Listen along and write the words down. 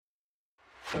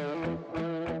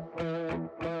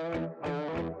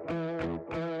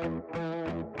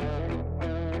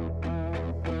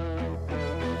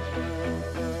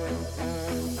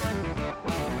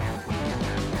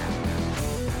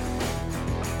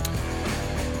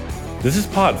This is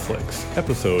Podflix,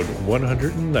 episode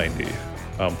 190.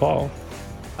 I'm Paul.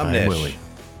 I'm Nish. Willie.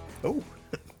 Oh,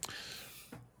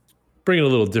 Bringing a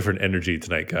little different energy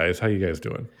tonight, guys. How you guys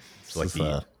doing? it's like This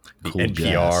the is, cool NPR,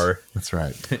 jazz. That's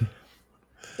right.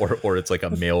 or it's like a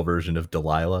male version of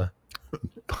Delilah.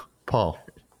 Paul,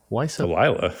 why so?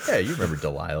 Delilah. Yeah, you remember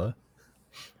Delilah?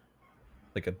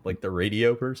 Like the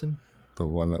radio person? The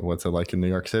one that, what's it like in New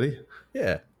York City?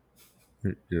 Yeah.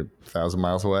 You're 1,000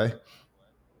 miles away.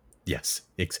 Yes,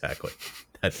 exactly.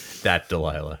 That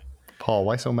Delilah. Paul,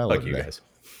 why so mellow Fuck you today? guys.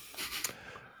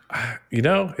 You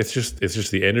know, it's just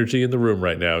the energy in the room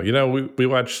right now. You know, we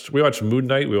watched Moon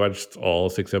Knight. We watched all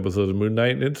 6 episodes of Moon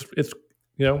Knight. And it's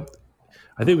you know,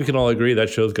 I think we can all agree that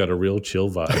show's got a real chill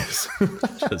vibe.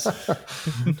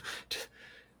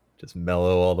 just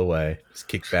mellow all the way. Just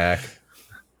kick back.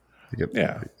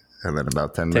 Yeah. And then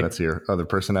about 10 minutes, your other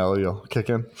personality will kick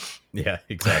in. Yeah,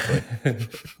 exactly.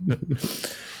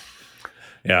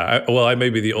 Yeah. I may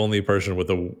be the only person with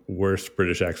a worse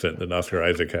British accent than Oscar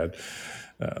Isaac had.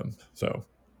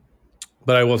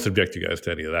 But I won't subject you guys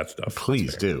to any of that stuff.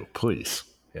 Please do. Please.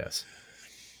 Yes.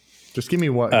 Just give me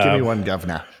one. Give me one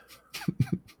governor.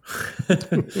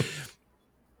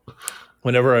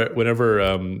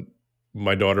 Whenever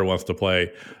my daughter wants to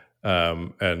play,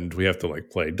 and we have to like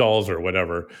play dolls or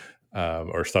whatever,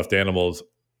 or stuffed animals,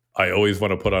 I always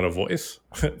want to put on a voice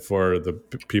for the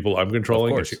people I'm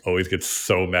controlling, and she always gets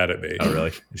so mad at me. Oh,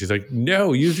 really? And she's like,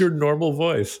 "No, use your normal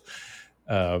voice."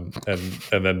 And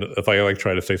then if I like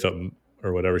try to say something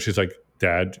or whatever, she's like,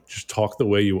 "Dad, just talk the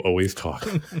way you always talk."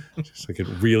 She's like, "It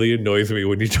really annoys me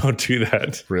when you don't do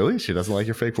that." Really? She doesn't like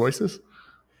your fake voices?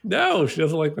 No, she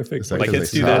doesn't like my fake that voice. My Because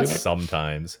kids they do that suck?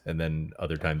 sometimes, and then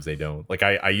other times they don't. Like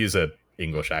I use a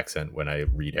English accent when I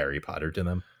read Harry Potter to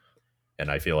them,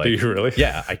 and I feel like, Do you really?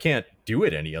 yeah, I can't do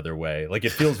it any other way. Like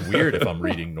it feels weird if I'm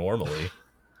reading normally.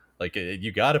 Like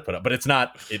you got to put up, but it's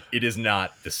not. It is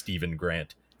not the Stephen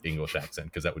Grant English accent,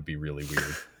 because that would be really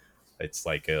weird. It's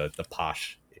like the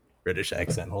posh British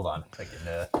accent. Hold on, I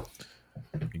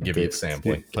can give you a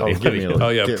sampling. Oh, Let me- give me a- Oh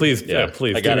yeah, Give- please, yeah,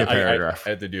 please. I got me it. a paragraph. I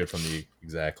had to do it from the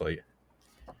exactly.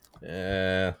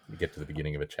 Let me get to the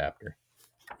beginning of a chapter.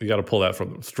 You got to pull that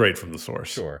straight from the source.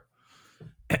 Sure.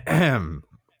 We'll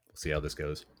see how this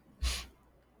goes.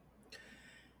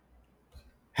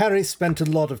 Harry spent a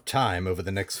lot of time over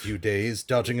the next few days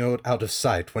dodging out of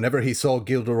sight whenever he saw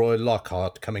Gilderoy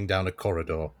Lockhart coming down a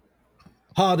corridor.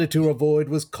 Harder to avoid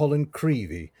was Colin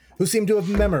Creevy, who seemed to have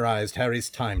memorized Harry's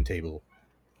timetable.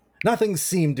 Nothing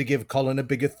seemed to give Colin a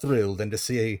bigger thrill than to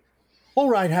say, "All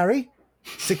right, Harry,"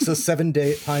 6 or 7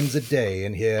 times a day,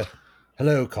 and hear,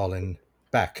 "Hello, Colin,"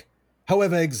 back,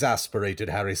 however exasperated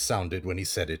Harry sounded when he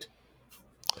said it.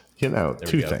 You know, we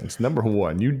two go. things. Number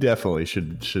one, you definitely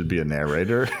should be a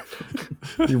narrator.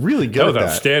 You're really good That was at that.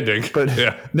 outstanding. But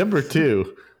yeah. number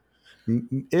two,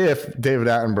 if David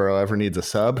Attenborough ever needs a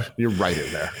sub, you're right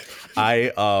in there.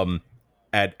 I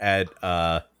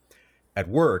at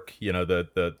work, you know,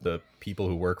 the people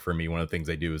who work for me, one of the things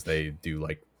they do is they do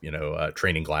like, you know,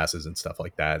 training classes and stuff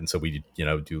like that. And so we, you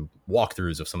know, do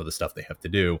walkthroughs of some of the stuff they have to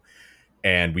do.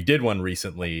 And we did one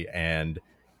recently, and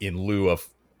in lieu of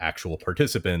actual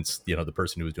participants, you know, the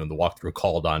person who was doing the walkthrough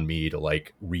called on me to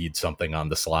like read something on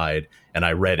the slide, and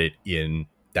I read it in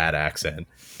that accent.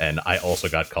 And I also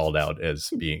got called out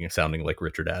as sounding like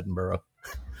Richard Attenborough.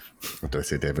 What did I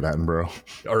say, David Attenborough?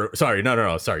 Or sorry,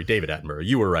 no, sorry, David Attenborough.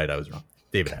 You were right, I was wrong.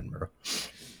 David Attenborough.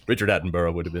 Richard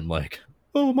Attenborough would have been like,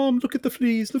 "Oh, Mom, look at the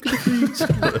fleas, look at the fleas."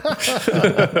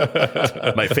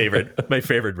 my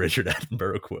favorite Richard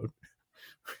Attenborough quote.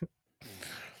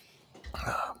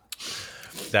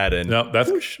 That and No, that's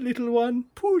push, little one,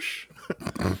 push.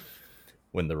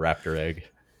 When the raptor egg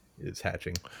is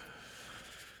hatching.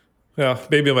 yeah.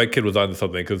 Maybe my kid was on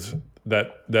something, because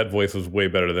that voice was way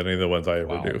better than any of the ones I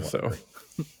ever do. So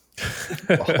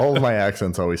All of my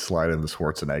accents always slide into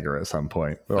Schwarzenegger at some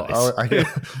point. Well, Nice.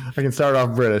 I can start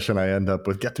off British and I end up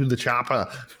with "get through the chopper."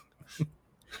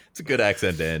 It's a good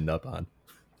accent to end up on.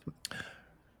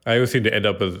 I always seem to end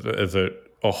up as a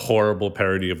horrible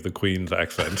parody of the Queen's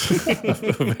accent.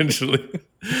 Eventually,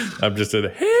 I'm just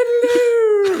a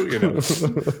hello. You know,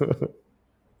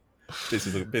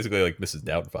 Basically like Mrs.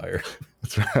 Doubtfire.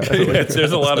 That's right.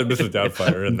 there's a lot of Mrs.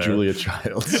 Doubtfire in there. Julia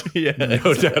Childs. Yeah.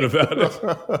 No doubt about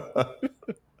it.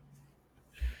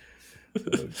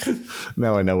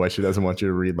 Now I know why she doesn't want you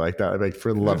to read like that. Like,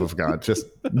 for the love of God, just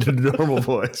the normal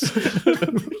voice.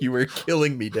 You were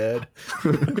killing me, Dad.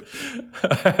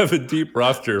 I have a deep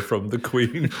roster from the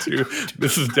Queen to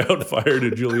Mrs. Doubtfire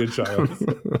to Julia Childs.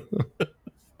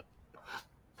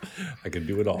 I can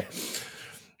do it all.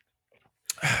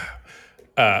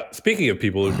 Speaking of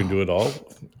people who can do it all,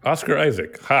 Oscar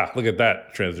Isaac. Ha! Look at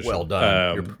that transition. Well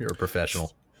done. You're a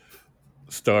professional.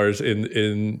 Stars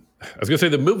in I was gonna say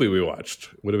the movie we watched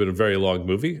would have been a very long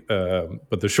movie,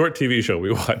 but the short TV show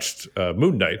we watched,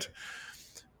 Moon Knight.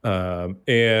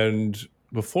 And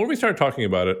before we start talking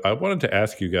about it, I wanted to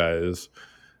ask you guys,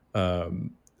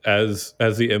 as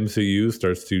the MCU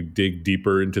starts to dig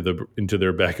deeper into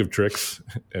their bag of tricks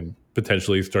and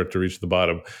potentially start to reach the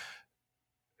bottom,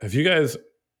 had you guys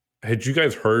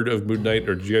heard of Moon Knight,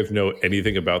 or did you guys know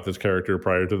anything about this character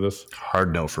prior to this?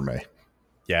 Hard no for me.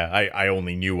 Yeah, I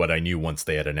only knew what I knew once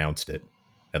they had announced it,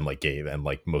 and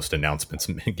most announcements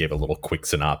gave a little quick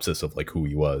synopsis of like who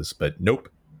he was. But nope.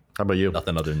 How about you?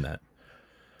 Nothing other than that.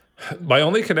 My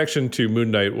only connection to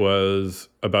Moon Knight was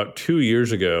about 2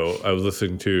 years ago. I was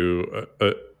listening to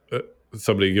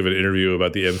somebody give an interview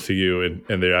about the MCU,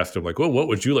 and they asked him like, "Well, what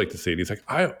would you like to see?" And he's like,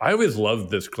 "I always loved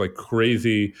this like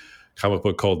crazy comic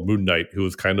book called Moon Knight, who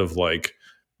was kind of like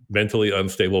mentally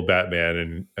unstable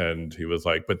Batman," and he was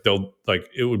like, "But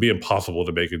it would be impossible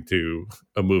to make into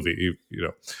a movie, you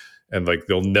know." And like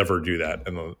they'll never do that,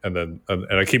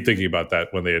 and I keep thinking about that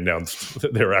when they announced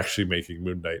that they were actually making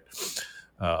Moon Knight,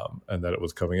 and that it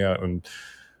was coming out, and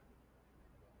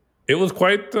it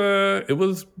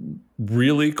was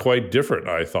really quite different,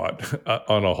 I thought,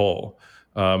 on a whole.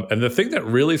 And the thing that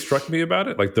really struck me about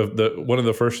it, like the one of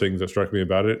the first things that struck me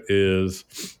about it is,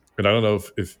 and I don't know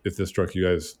if this struck you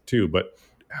guys too, but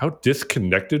how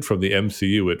disconnected from the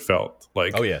MCU it felt.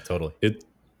 Like, oh yeah, totally.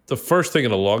 The first thing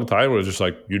in a long time was just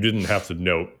like you didn't have to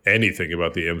know anything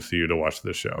about the MCU to watch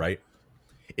this show. Right.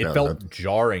 It felt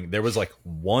jarring. There was like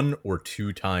 1 or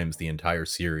 2 times the entire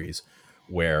series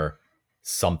where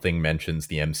something mentions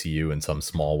the MCU in some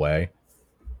small way.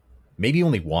 Maybe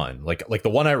only one. Like the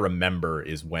one I remember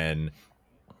is when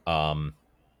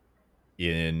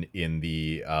in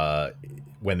the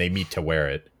when they meet to wear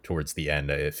it towards the end,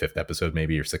 5th episode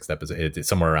maybe, or 6th episode, it's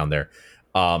somewhere around there.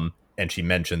 And she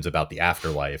mentions about the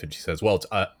afterlife, and she says, well, it's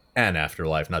an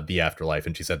afterlife, not the afterlife.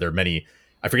 And she said there are many,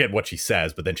 I forget what she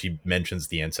says, but then she mentions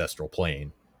the ancestral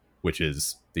plane, which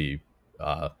is the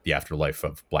afterlife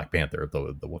of Black Panther,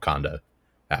 the Wakanda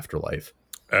afterlife.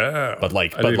 But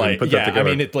yeah, I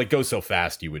mean, it like goes so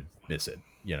fast you would miss it,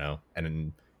 you know. And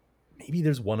then maybe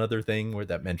there's one other thing where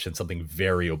that mentions something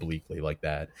very obliquely like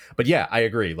that. But yeah, I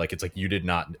agree. Like, it's like you did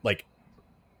not, like,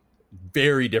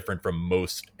 very different from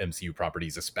most MCU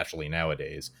properties, especially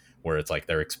nowadays, where it's like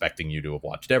they're expecting you to have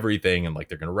watched everything, and like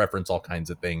they're going to reference all kinds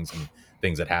of things and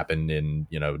things that happened in,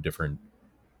 you know, different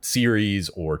series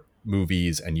or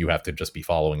movies, and you have to just be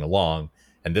following along.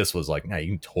 And this was like, nah,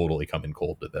 you can totally come in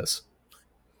cold to this.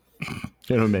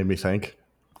 You know what made me think?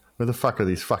 Where the fuck are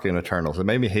these fucking Eternals? It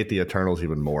made me hate the Eternals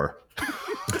even more.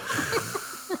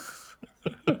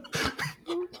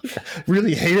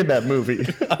 Really hated that movie.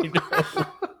 I know.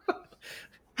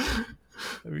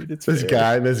 I mean, it's this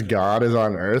god is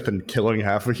on Earth and killing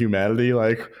half of humanity.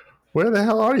 Like, where the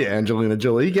hell are you, Angelina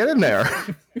Jolie? Get in there.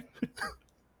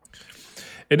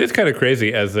 It is kind of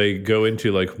crazy as they go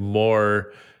into like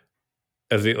more,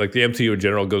 as the MCU in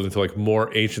general goes into like more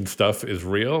ancient stuff is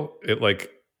real. It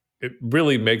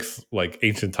really makes like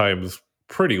ancient times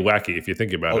pretty wacky if you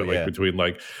think about it. Like, yeah. Between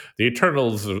like the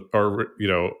Eternals are, you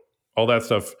know, all that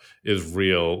stuff is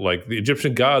real. Like the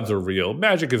Egyptian gods are real.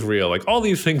 Magic is real. Like all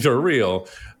these things are real.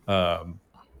 And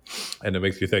it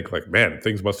makes you think like, man,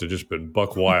 things must have just been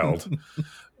buck wild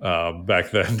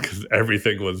back then, because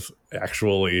everything was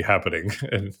actually happening.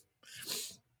 And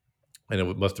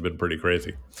it must have been pretty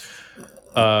crazy.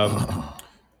 So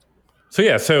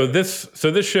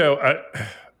this show,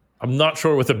 I'm not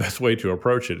sure what the best way to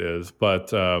approach it is,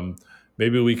 but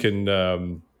maybe we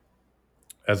can,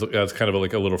 as kind of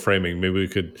like a little framing, maybe we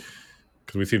could,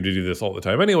 because we seem to do this all the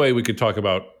time anyway, we could talk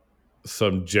about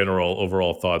some general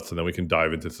overall thoughts, and then we can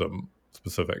dive into some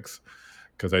specifics,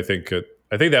 because I think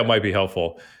that might be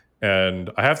helpful. And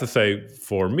I have to say,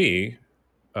 for me,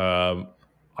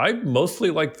 I mostly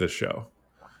like this show.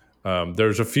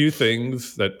 There's a few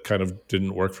things that kind of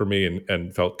didn't work for me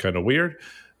and felt kind of weird,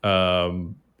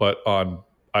 but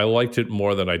I liked it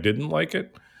more than I didn't like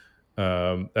it,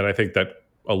 and I think that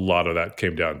a lot of that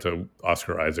came down to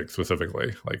Oscar Isaac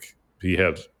specifically. Like, he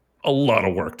had a lot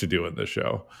of work to do in this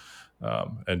show,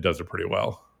 and does it pretty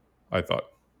well, I thought.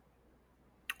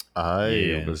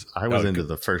 I was into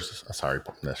the first. Sorry,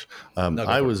 Nish.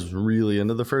 I was really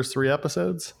into the first 3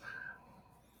 episodes,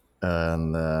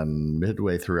 and then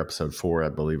midway through episode 4, I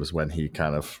believe, was when he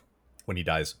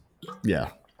dies. Yeah.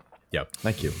 Yep.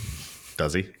 Thank you.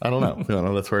 Does he? I don't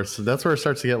know. That's where it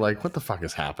starts to get like, what the fuck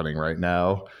is happening right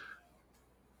now?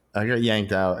 I got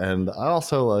yanked out, and I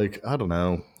also I don't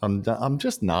know. I'm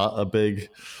just not a big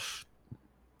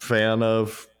fan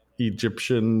of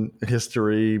Egyptian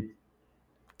history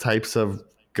types of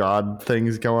god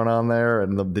things going on there,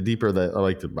 and the deeper that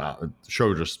the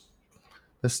show just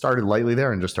this started lightly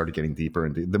there and just started getting deeper,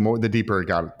 and the deeper it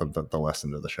got, the less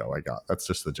into the show I got. That's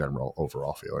just the general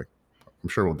overall feeling. I'm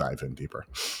sure we'll dive in deeper.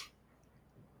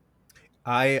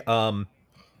 I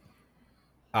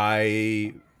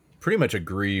pretty much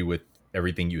agree with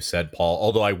everything you said, Paul,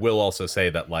 although I will also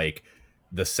say that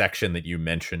the section that you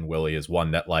mentioned, Willie, is one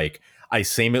that I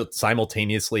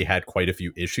simultaneously had quite a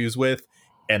few issues with,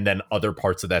 and then other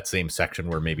parts of that same section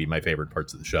were maybe my favorite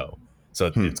parts of the show.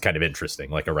 So it's kind of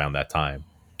interesting, around that time.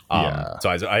 So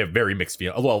I have very mixed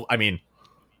feelings. Well, I mean,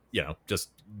 just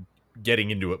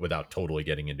getting into it without totally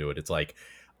getting into it, it's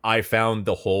I found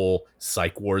the whole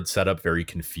psych ward setup very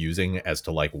confusing as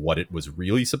to what it was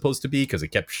really supposed to be, because it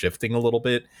kept shifting a little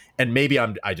bit, and maybe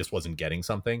I just wasn't getting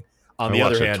something. On the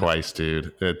other hand, twice,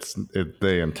 dude.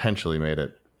 They intentionally made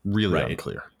it really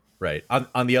unclear. Right.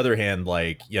 On the other hand,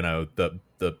 the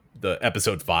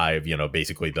episode 5,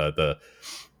 basically the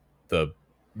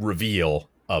reveal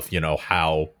of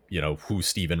how who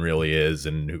Steven really is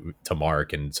and to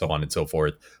Mark and so on and so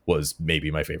forth was maybe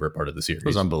my favorite part of the series. It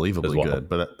was unbelievably good,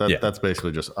 but that's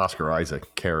basically just Oscar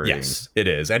Isaac carrying. Yes, it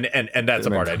is, and that's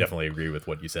the part I definitely agree with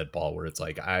what you said, Paul. Where it's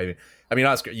I mean,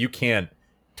 Oscar, you can't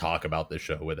talk about this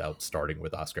show without starting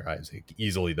with Oscar Isaac.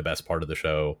 Easily the best part of the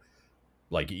show.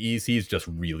 He's just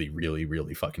really, really,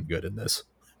 really fucking good in this.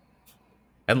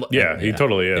 And he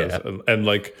totally is, and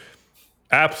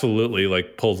absolutely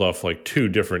pulls off 2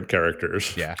 different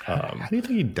characters. How do you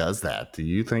think he does that? Do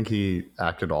you think he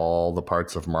acted all the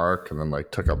parts of Mark and then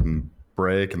took a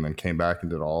break and then came back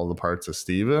and did all the parts of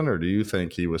Steven? Or do you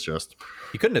think he was just...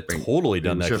 He couldn't have totally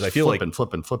done that, because I feel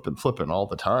flipping all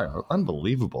the time.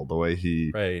 Unbelievable the way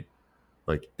he... Right.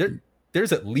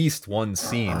 There's at least one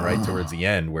scene right towards the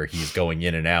end where he's going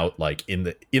in and out in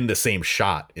the same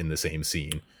shot in the same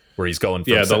scene, where he's going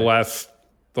from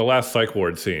the last psych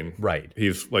ward scene, right?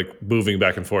 He's moving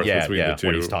back and forth between the 2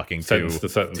 when he's talking sentence to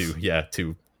sentence.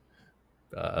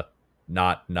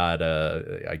 Not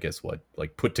I guess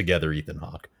put together Ethan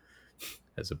Hawke,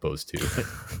 as opposed to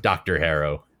Dr.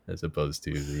 Harrow, as opposed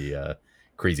to the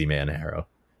crazy man Harrow.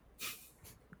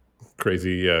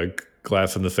 Crazy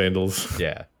glass in the sandals.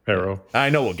 Yeah. Harrow.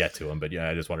 I know we'll get to him, but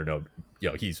I just want to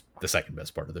know, he's the second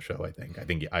best part of the show, I think.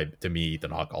 To me,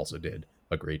 Ethan Hawke also did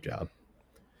a great job.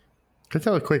 Can I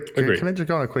tell a quick? Can I just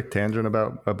go on a quick tangent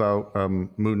about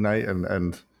Moon Knight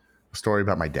and a story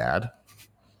about my dad?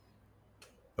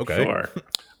 Okay. Sure.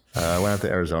 I went out to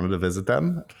Arizona to visit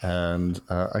them, and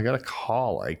I got a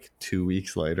call 2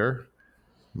 weeks later.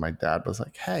 My dad was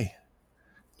like, "Hey,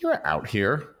 you were out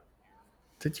here.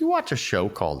 Did you watch a show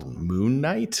called Moon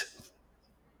Knight?"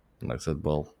 And I said,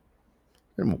 "Well,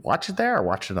 I didn't watch it there. I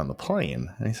watched it on the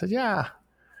plane." And he said, "Yeah.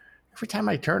 Every time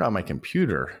I turn on my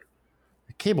computer,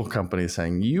 the cable company is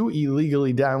saying you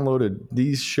illegally downloaded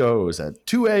these shows at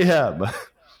 2 a.m."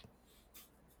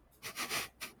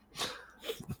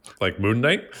 Like Moon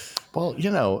Knight? Well,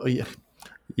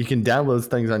 you can download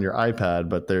things on your iPad,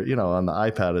 but they're, on the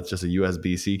iPad, it's just a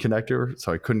USB-C connector.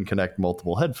 So I couldn't connect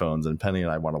multiple headphones, and Penny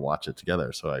and I want to watch it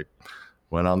together. So I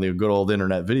went on the good old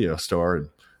internet video store and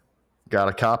got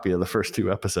a copy of the first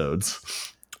 2 episodes.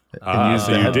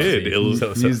 So you did.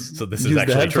 So this is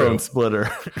actually true. Splitter.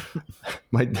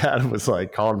 My dad was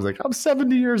calling me, I'm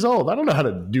 70 years old. I don't know how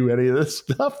to do any of this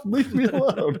stuff. Leave me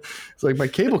alone. It's my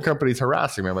cable company's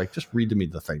harassing me. I'm just read to me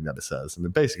the thing that it says. And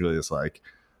it basically is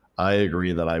I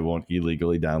agree that I won't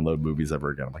illegally download movies ever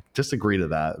again. I'm just agree to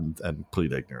that and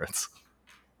plead ignorance.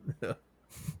 Don't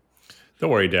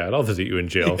worry, Dad. I'll visit you in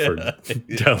jail for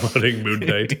downloading Moon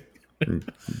Knight.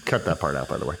 Cut that part out,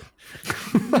 by the way.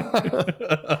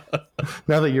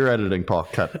 Now that you're editing, Paul,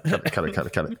 cut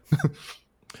it.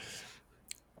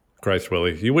 Christ,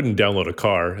 Willie, you wouldn't download a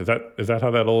car. Is that how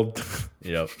that old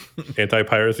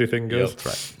anti-piracy thing goes? Yep,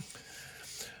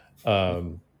 right.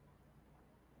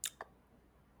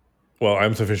 Well,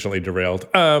 I'm sufficiently derailed.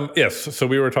 Yes, so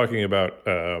we were talking about,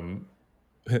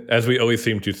 as we always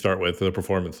seem to start with, the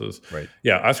performances. Right.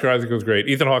 Yeah, Oscar Isaac was great.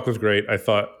 Ethan Hawke was great. I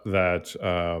thought that...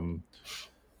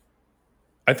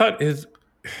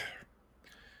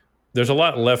 there's a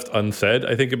lot left unsaid,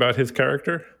 I think, about his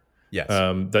character. Yes.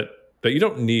 That that you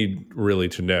don't need really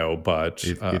to know, but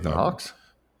Ethan Hawke's.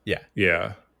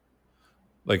 yeah,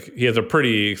 like he has a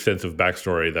pretty extensive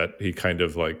backstory that he kind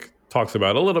of like talks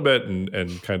about a little bit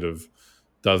and kind of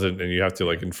doesn't, and you have to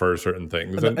like infer certain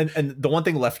things. And the one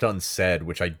thing left unsaid,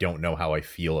 which I don't know how I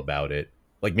feel about it,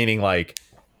 like meaning like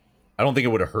I don't think it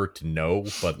would have hurt to know,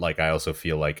 but like I also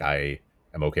feel like I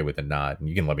am okay with it not. And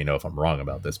you can let me know if I'm wrong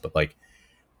about this, but like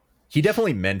he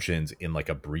definitely mentions in like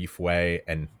a brief way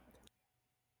and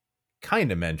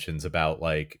kind of mentions about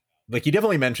like he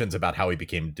definitely mentions about how he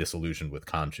became disillusioned with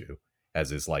Khonshu as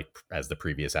the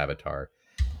previous Avatar.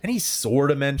 And he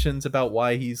sort of mentions about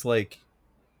why he's like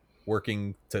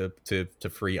working to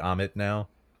free Amit now,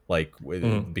 like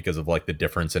because of like the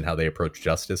difference in how they approach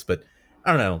justice. But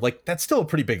I don't know, like that's still a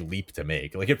pretty big leap to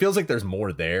make. Like it feels like there's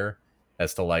more there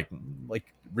as to like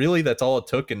really that's all it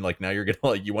took, and like now you're gonna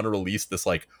like you want to release this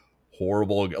like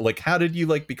horrible, like how did you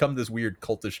like become this weird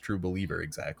cultish true believer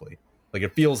exactly? Like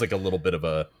it feels like a little bit of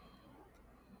a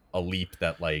leap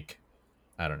that like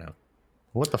I don't know.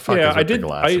 What the fuck is with the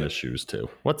glass in his shoes too?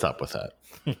 What's up with that?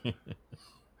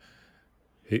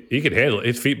 He could handle it.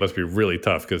 His feet must be really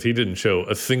tough because he didn't show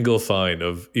a single sign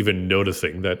of even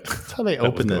noticing that. That's how they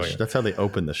open this. That's how they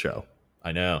open the show.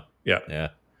 I know. Yeah.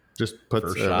 Just put.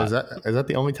 Is that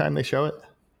the only time they show it?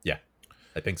 Yeah,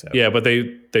 I think so. Yeah, but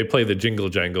they play the jingle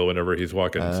jangle whenever he's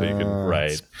walking, so you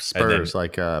can Spurs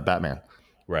like Batman.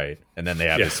 Right, and then they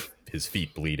have his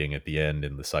feet bleeding at the end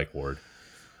in the psych ward.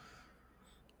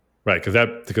 Right,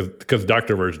 because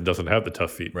Doctor Version doesn't have the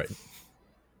tough feet. Right.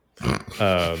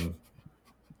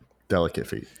 Delicate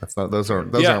feet. Those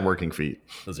aren't working feet.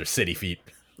 Those are city feet.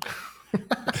 I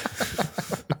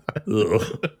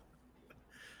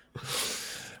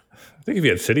think if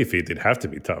you had city feet, they'd have to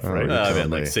be tough, right? I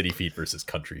mean, like city feet versus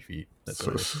country feet. That's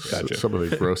gotcha. Some of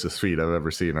the grossest feet I've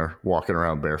ever seen are walking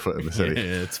around barefoot in the city.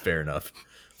 It's fair enough.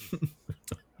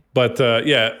 But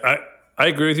I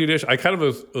agree with you, Dish. I kind of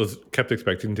was kept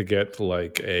expecting to get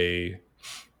like an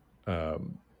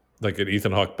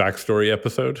Ethan Hawke backstory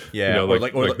episode. Yeah, you know,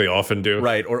 like they often do.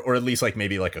 Right, or at least like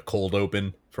maybe like a cold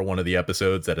open for one of the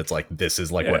episodes that it's like this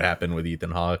is like what happened with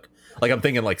Ethan Hawke. Like I'm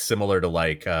thinking like similar to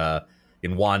like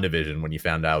in WandaVision when you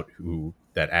found out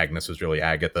that Agnes was really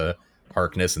Agatha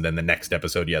Harkness, and then the next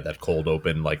episode you had that cold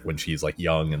open like when she's like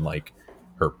young and like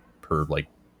her like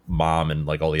mom and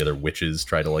like all the other witches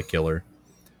try to like kill her.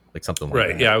 Like something like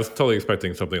that. Right. Yeah, I was totally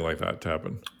expecting something like that to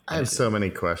happen. I have so many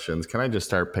questions. Can I just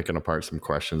start picking apart some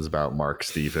questions about Mark,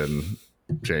 Steven,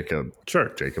 Jacob?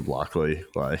 Sure. Jacob Lockley.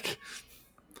 Like,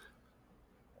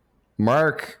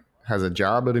 Mark has a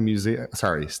job at a museum.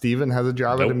 Sorry, Steven has a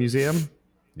job at a museum?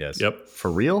 Yes. Yep.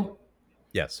 For real?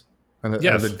 Yes. And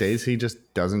the days he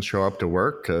just doesn't show up to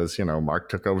work because, Mark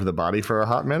took over the body for a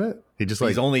hot minute? He just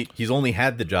like... He's only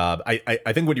had the job.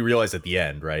 I think what he realized at the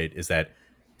end, right, is that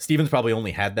Steven's probably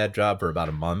only had that job for about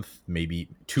a month, maybe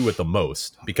 2 at the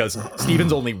most, because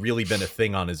Steven's only really been a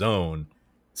thing on his own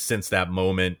since that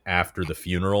moment after the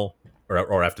funeral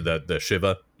or after the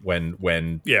Shiva when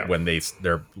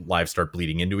their lives start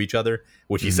bleeding into each other,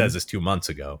 which he says is 2 months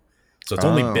ago. So it's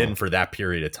only been for that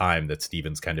period of time that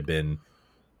Steven's kind of been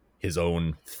his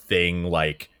own thing,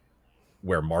 like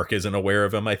where Mark isn't aware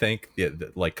of him, I think,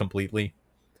 like completely.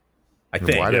 I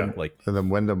think. And then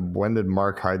when did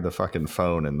Mark hide the fucking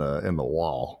phone in the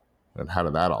wall? And how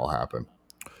did that all happen?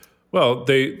 Well,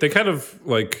 they kind of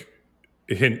like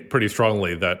hint pretty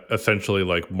strongly that essentially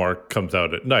like Mark comes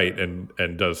out at night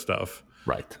and does stuff.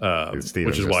 Right.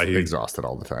 Which is why he's exhausted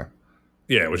all the time.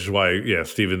 Yeah, which is why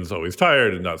Steven's always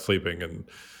tired and not sleeping, and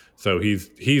so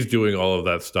he's doing all of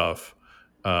that stuff.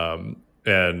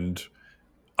 And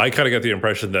I kind of get the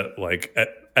impression that like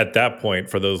at that point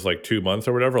for those like 2 months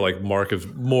or whatever, like Mark is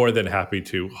more than happy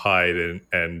to hide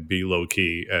and be low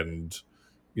key and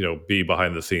be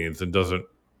behind the scenes and doesn't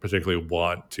particularly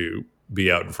want to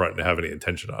be out in front and have any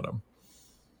attention on him.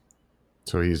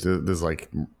 So this is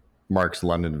like Mark's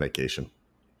London vacation.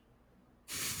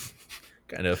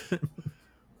 Kind of.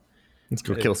 Let's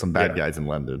go kill some bad guys in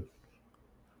London.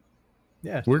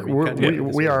 Yeah,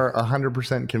 we are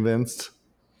 100% convinced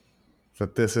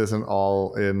that this isn't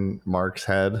all in Mark's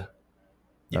head,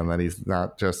 and that he's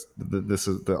not just. This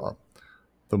is the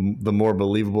more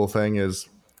believable thing is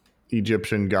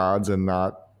Egyptian gods, and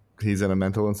not he's in a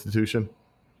mental institution.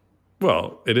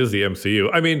 Well, it is the MCU.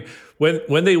 I mean,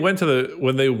 when they went to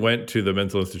the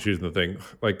mental institution thing,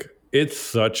 like it's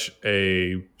such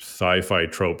a sci-fi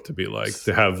trope to be like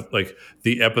to have like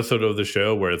the episode of the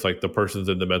show where it's like the person's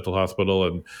in the mental hospital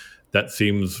and that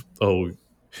seems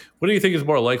what do you think is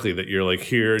more likely, that you're like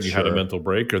here and you had a Sure. mental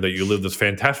break, or that you live this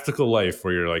fantastical life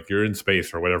where you're in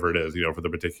space or whatever it is, for the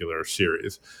particular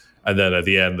series, and then at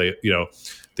the end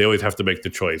they always have to make the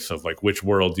choice of like which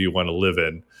world do you want to live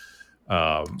in,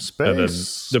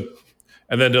 Space.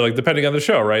 and then they're like, depending on the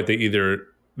show, right? They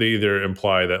either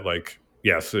imply that like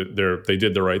yes they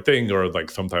did the right thing, or like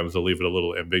sometimes they'll leave it a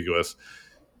little ambiguous.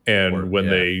 And Or- when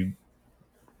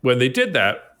they did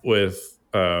that with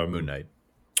Moon Knight.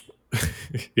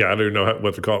 yeah, I don't even know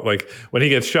what to call it. Like when he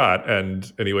gets shot and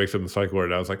he wakes up in the psych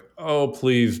ward, I was like, oh,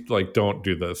 please, like, don't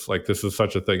do this. Like, this is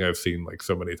such a thing I've seen like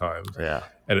so many times. Yeah.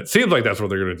 And it seems like that's what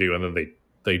they're going to do, and then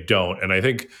they don't. And I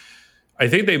think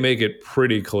they make it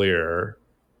pretty clear.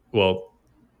 Well,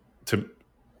 to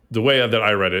the way that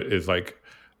I read it is like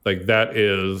that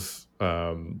is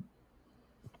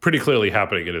pretty clearly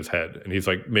happening in his head, and he's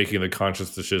like making the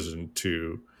conscious decision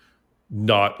to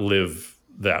not live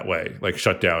that way, like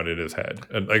shut down in his head,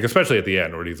 and like especially at the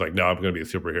end where he's like, no, I'm going to be a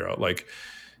superhero. Like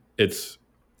it's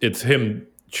him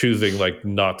choosing like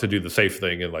not to do the safe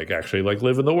thing and like actually like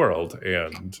live in the world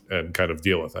and kind of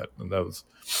deal with it. And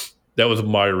that was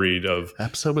my read of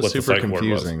Episode was what the super psych ward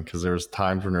was. confusing because there's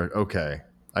times when you're like, okay,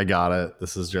 I got it.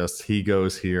 This is just he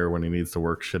goes here when he needs to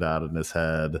work shit out in his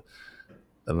head.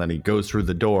 And then he goes through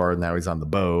the door and now he's on the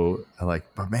boat. And like,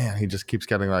 but man, he just keeps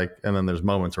getting like, and then there's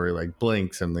moments where he like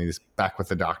blinks and he's back with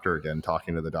the doctor again,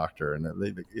 talking to the doctor. And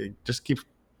it just keeps,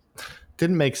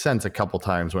 didn't make sense a couple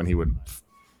times when he would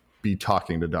be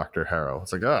talking to Dr. Harrow.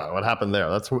 It's like, oh, what happened there?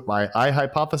 That's what I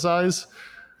hypothesize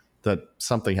that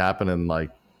something happened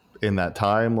in that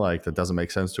time, like that doesn't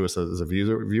make sense to us as a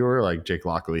viewer. Like Jake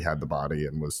Lockley had the body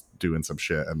and was doing some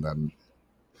shit. And then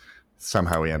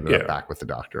somehow he ended up back with the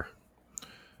doctor.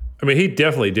 I mean, he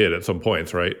definitely did at some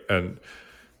points, right? And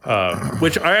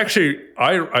which I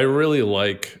really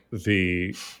like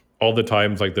all the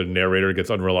times like the narrator gets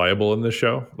unreliable in this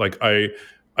show. Like I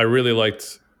really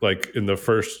liked like in the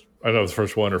first, I don't know, the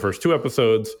first one or first two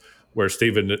episodes where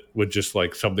Steven would just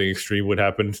like something extreme would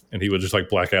happen and he would just like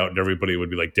black out and everybody would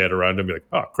be like dead around him, be like,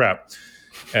 oh crap.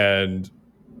 And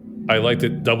I liked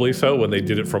it doubly so when they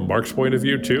did it from Mark's point of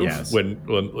view too. Yes. When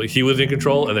like, he was in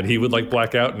control and then he would like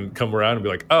black out and come around and be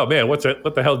like, "Oh man, what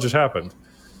the hell just happened?"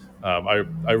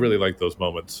 I really liked those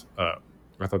moments. I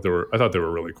thought they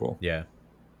were really cool. Yeah,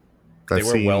 That they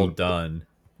were scene- well done.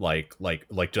 Like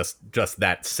just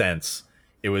that sense.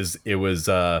 It was.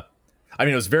 I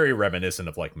mean, it was very reminiscent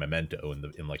of like Memento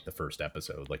in like the first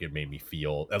episode. Like it made me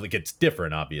feel like it's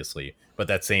different, obviously, but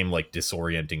that same like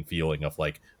disorienting feeling of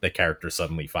like the characters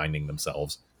suddenly finding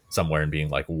themselves somewhere and being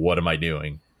like, "What am I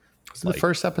doing?" Was it the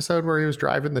first episode where he was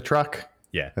driving the truck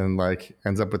Yeah, and like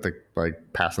ends up with the like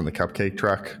passing the cupcake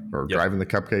truck or Yep. driving the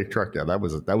cupcake truck? Yeah, that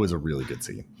was a really good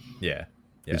scene. yeah.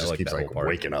 He I just like keeps that like whole part.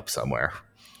 waking up somewhere.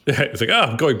 It's like, oh,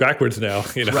 I'm going backwards now.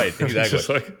 Right, It's exactly. just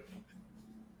like,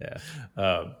 Yeah,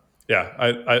 yeah,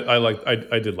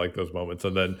 I did like those moments.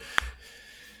 And then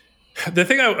the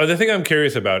thing I'm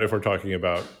curious about, if we're talking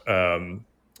about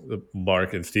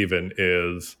Mark and Steven,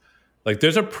 is like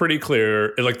there's a pretty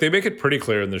clear, like they make it pretty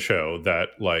clear in the show that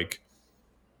like,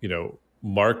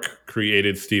 Mark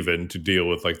created Steven to deal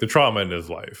with like the trauma in his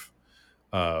life.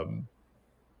 And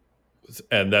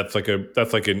that's like a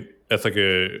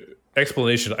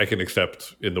explanation I can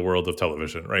accept in the world of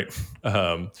television, right?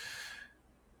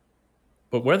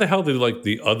 But where the hell did like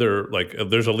the other, like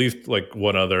there's at least like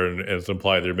one other, and it's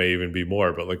implied there may even be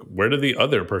more, but like where did the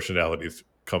other personalities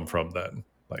come from then?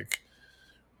 Like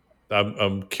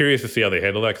I'm curious to see how they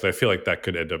handle that, because I feel like that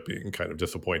could end up being kind of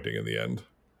disappointing in the end.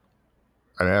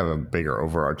 I have a bigger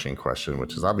overarching question,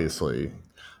 which is obviously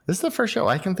this is the first show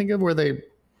I can think of where they,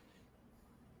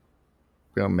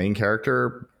 main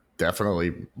character,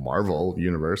 definitely Marvel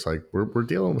universe, like we're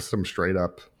dealing with some straight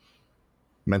up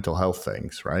mental health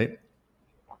things, right?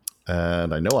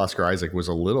 And I know Oscar Isaac was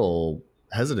a little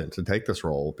hesitant to take this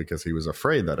role because he was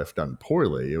afraid that if done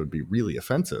poorly, it would be really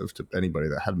offensive to anybody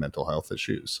that had mental health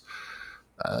issues.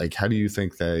 Like, how do you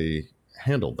think they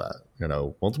handled that?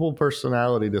 Multiple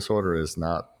personality disorder is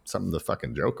not something to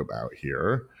fucking joke about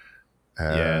here.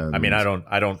 yeah. I And- mean, I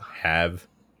don't have,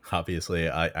 obviously,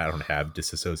 I don't have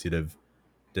dissociative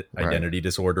identity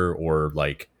disorder or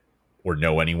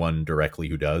know anyone directly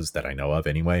who does, that I know of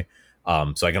anyway.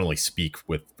 So I can only speak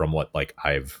from what like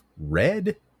I've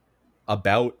read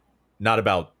about, not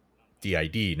about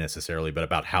DID necessarily, but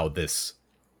about how this,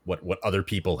 what other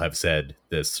people have said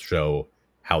this show,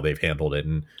 how they've handled it.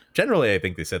 And generally I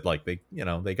think they said like they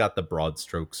got the broad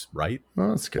strokes right. Well,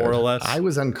 that's good. More or less. I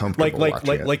was uncomfortable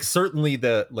watching it. certainly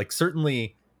the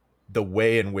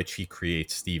way in which he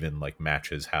creates Steven like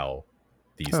matches how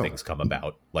these things come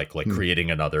about, like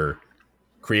creating another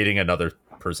creating another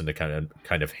person to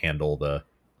kind of handle the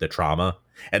trauma,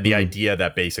 and the idea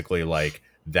that basically like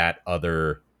that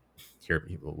other here,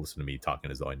 listen to me talking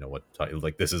as though I know what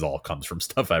like this is all comes from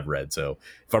stuff I've read. So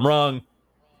if I'm wrong,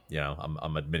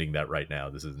 I'm admitting that right now.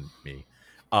 This isn't me.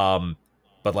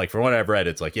 But like from what I've read,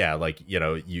 it's like, yeah, like,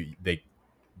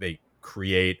 they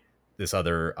create this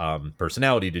other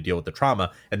personality to deal with the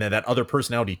trauma, and then that other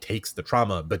personality takes the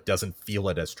trauma but doesn't feel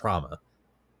it as trauma.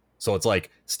 So it's like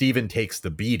Steven takes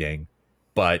the beating,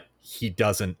 but he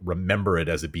doesn't remember it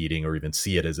as a beating or even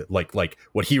see it as like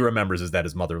what he remembers is that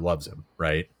his mother loves him,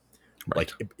 right?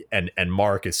 Like, and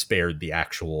Mark is spared the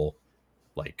actual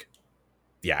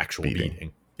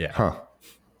beating. Yeah. Huh.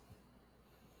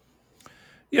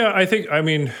 Yeah, I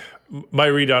mean, my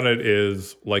read on it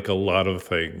is like a lot of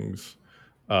things.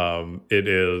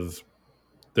 There's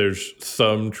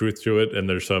some truth to it, and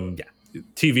there's some they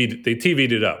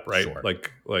TV'd it up, right? Sure.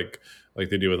 Like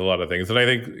they do with a lot of things. And I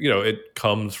think, it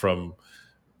comes from,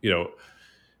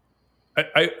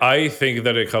 I think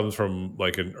that it comes from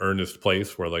like an earnest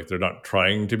place where like they're not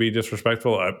trying to be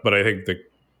disrespectful, but I think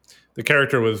the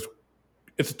character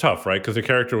it's tough, right? Because the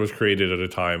character was created at a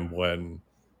time when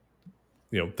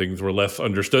things were less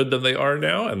understood than they are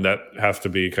now, and that has to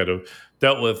be kind of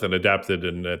dealt with and adapted.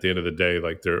 And at the end of the day,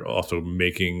 like they're also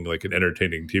making like an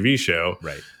entertaining TV show,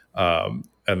 Right?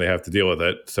 And they have to deal with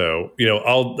it. So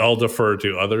I'll defer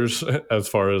to others as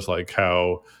far as like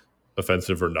how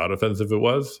offensive or not offensive it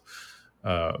was.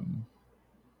 But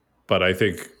I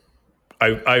think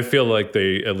I feel like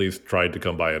they at least tried to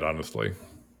come by it honestly,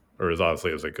 or as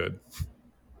honestly as they could.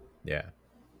 Yeah.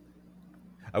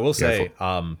 I will say,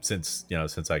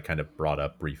 since I kind of brought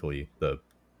up briefly the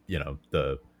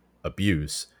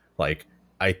abuse, like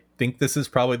I think this is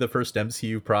probably the first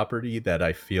MCU property that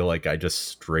I feel like I just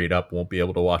straight up won't be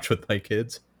able to watch with my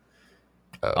kids.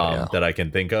 That I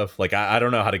can think of. Like I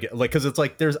don't know how to get, like, because it's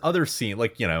like there's other scene,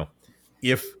 like,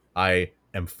 if I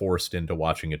am forced into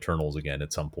watching Eternals again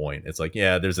at some point, it's like,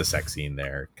 yeah, there's a sex scene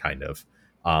there, kind of.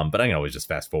 But I can always just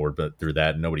fast forward through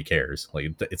that and nobody cares.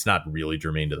 Like it's not really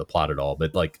germane to the plot at all.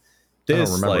 But like this,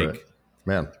 I don't remember like it.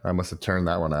 Man, I must have turned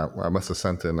that one out. I must have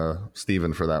sent in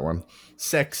Steven for that one.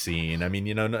 sex scene. I mean,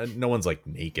 no one's like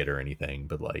naked or anything,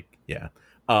 but like, yeah.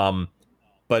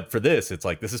 But for this, it's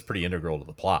like this is pretty integral to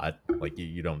the plot. Like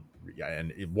you don't,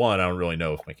 and one, I don't really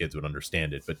know if my kids would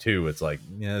understand it. But two, it's like,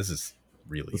 yeah, this is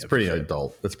really It's pretty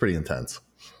adult. It's pretty intense.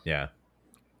 Yeah.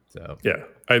 So yeah,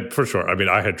 for sure. I mean,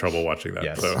 I had trouble watching that.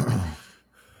 Yes. So.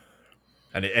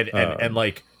 And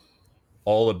like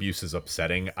all abuse is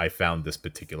upsetting. I found this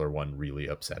particular one really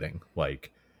upsetting.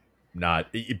 Like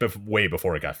way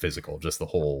before it got physical, just the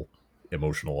whole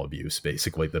emotional abuse,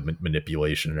 basically the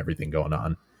manipulation and everything going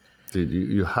on. Dude,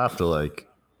 you have to like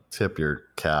tip your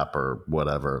cap or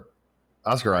whatever.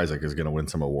 Oscar Isaac is going to win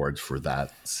some awards for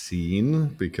that scene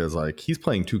because like he's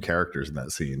playing two characters in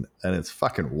that scene, and it's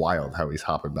fucking wild how he's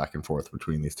hopping back and forth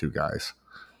between these two guys.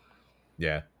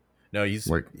 Yeah, no, he's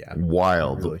like yeah,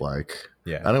 wild. really. Like,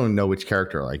 yeah, I don't even know which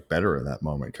character I like better in that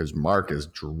moment because Mark is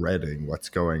dreading what's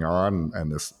going on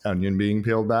and this onion being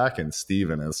peeled back, and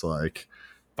Steven is like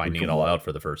finding it all out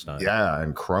for the first time. Yeah,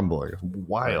 and crumbling.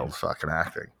 Wild fucking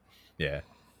acting. Yeah,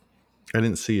 I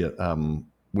didn't see it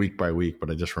week by week, but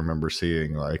I just remember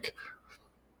seeing like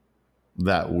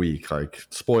that week, like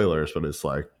spoilers, but it's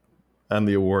like, and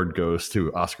the award goes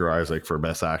to Oscar Isaac for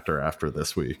Best Actor after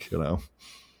this week,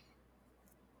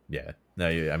 Yeah, no,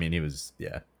 I mean, it was,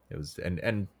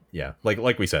 and yeah,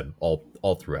 like we said,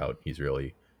 all throughout, he's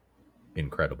really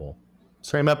incredible.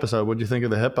 Same episode. What'd you think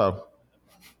of the hippo?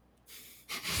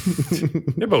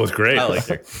 Hippo was great. I liked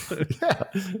her.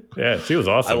 Yeah, she was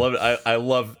awesome. I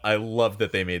love it. I love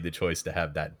that they made the choice to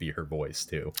have that be her voice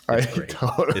too. It's great.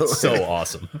 Totally. It's so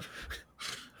awesome.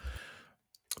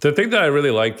 The thing that I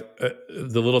really liked,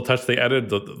 the little touch they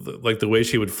added, like the way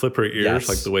she would flip her ears, Yes.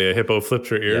 like the way a hippo flips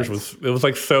her ears, was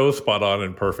like so spot on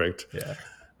and perfect. Yeah,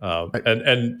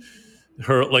 and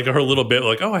her little bit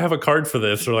like, oh, I have a card for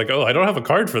this, or like, oh, I don't have a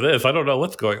card for this. I don't know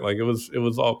what's going. Like it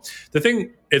was all the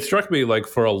thing. It struck me like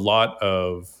for a lot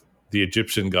of the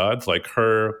Egyptian gods, like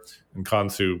her and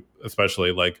Khonsu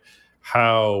especially, like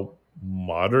how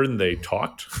modern they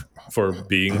talked for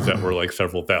beings that were like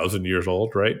several thousand years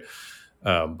old, right?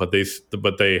 But they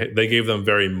gave them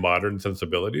very modern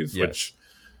sensibilities, yes. which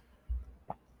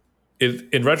is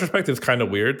in retrospect is kind of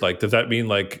weird. Like, does that mean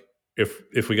like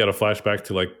if we got a flashback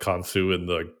to like Khonsu in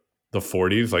the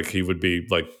 40s, like he would be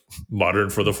like modern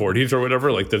for the 40s or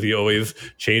whatever? Like, does he always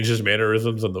change his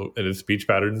mannerisms and his speech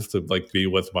patterns to like be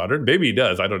what's modern? Maybe he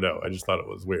does. I don't know. I just thought it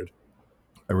was weird.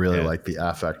 I really like the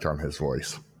affect on his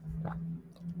voice.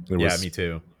 Me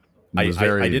too. It was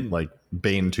very I didn't like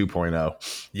Bane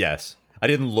 2.0. Yes, I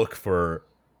didn't look for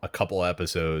a couple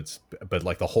episodes, but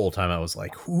like the whole time I was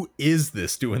like, who is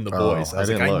this doing the voice? I was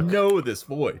like, I know this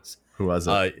voice. Who was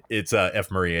it? It's F.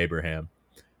 Murray Abraham,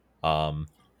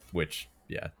 which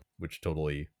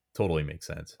totally makes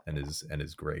sense and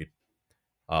is great.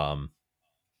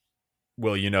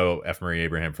 Will, you know F. Murray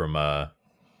Abraham from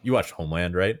you watched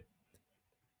Homeland, right?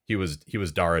 He was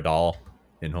Dara Dal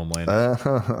in Homeland.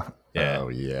 Yeah. Oh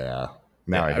yeah.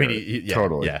 Now I mean,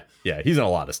 totally. Yeah. He's in a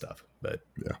lot of stuff, but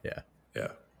Yeah.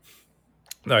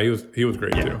 No, he was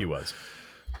great too. He was.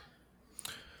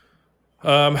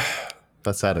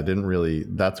 That's sad. I didn't really.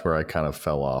 That's where I kind of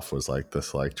fell off. Was like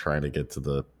this, like trying to get to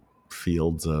the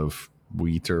fields of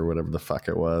wheat or whatever the fuck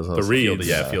it was. The reeds,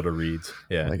 Field of Reeds.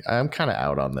 Yeah, like I'm kind of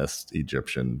out on this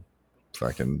Egyptian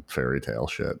fucking fairy tale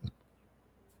shit.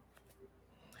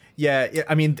 Yeah,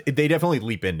 I mean, they definitely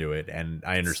leap into it, and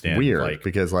I understand. It's weird like,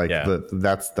 because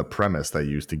that's the premise they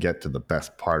use to get to the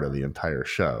best part of the entire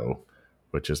show,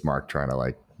 which is Mark trying to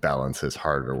like balance his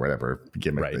heart or whatever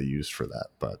gimmick they used for that.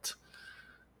 But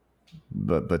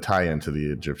the tie into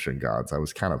the Egyptian gods, I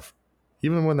was kind of,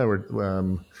 even when they were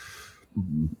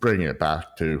bringing it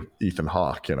back to Ethan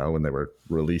Hawke, you know, when they were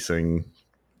releasing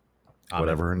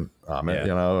whatever and Amit,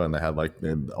 you know, and they had like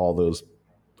all those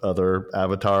other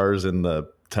avatars in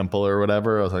the temple or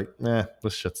whatever. I was like,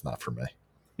 this shit's not for me.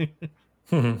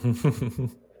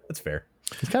 That's fair.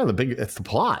 It's kind of it's the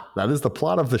plot. That is the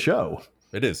plot of the show.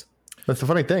 It is. That's the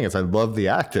funny thing is I love the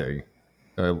acting.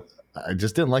 I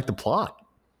just didn't like the plot.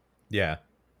 Yeah.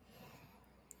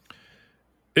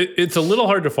 It's a little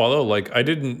hard to follow. Like I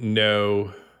didn't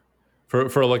know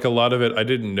for like a lot of it, I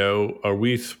didn't know, are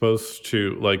we supposed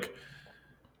to be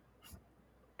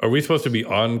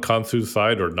on Khonsu's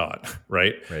side or not?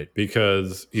 Right.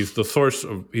 Because he's the source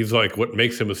of, he's like what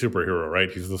makes him a superhero,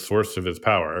 right? He's the source of his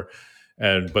power.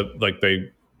 But like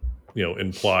they, you know,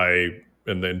 imply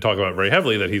and then talk about very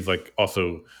heavily that he's like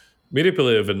also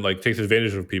manipulative and like takes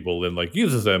advantage of people and like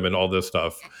uses them and all this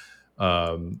stuff.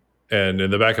 And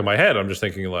in the back of my head, I'm just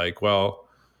thinking like, well,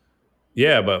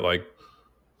 yeah, but like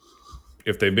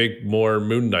if they make more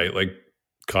Moon Knight, like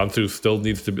Khonsu still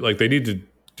needs to be like, they need to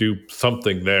do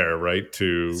something there, right,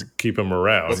 to keep him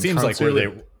around. Well, it seems like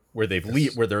where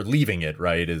they're leaving it,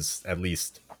 right, is at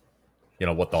least, you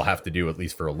know, what they'll have to do at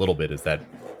least for a little bit is that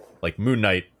like Moon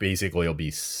Knight basically will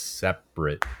be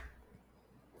separate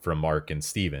from Mark and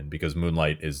Steven because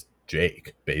Moonlight is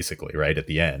Jake basically, right, at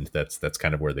the end. That's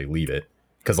kind of where they leave it.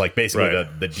 Because, like, basically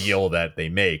the deal that they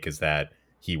make is that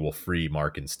he will free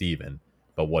Mark and Steven.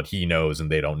 But what he knows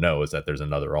and they don't know is that there's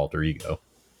another alter ego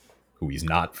who he's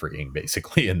not freeing,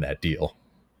 basically, in that deal.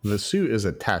 The suit is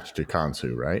attached to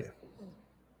Khonsu, right?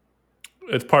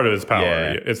 It's part of his power.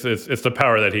 Yeah. It's the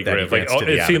power that he grants. Like,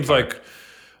 it seems like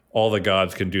all the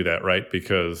gods can do that, right?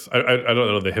 Because I don't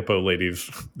know the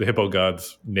hippo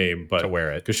god's name, but to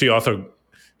wear it. Because she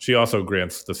also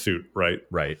grants the suit, right?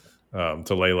 Right. To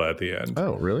Layla at the end.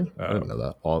 Oh, really? I didn't know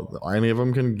that. Any of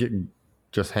them can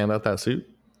just hand out that suit?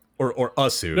 Or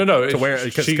a suit. No, to wear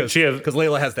because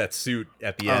Layla has that suit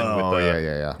at the end. Oh,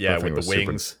 with yeah, with the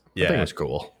wings. I think it was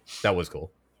cool. That was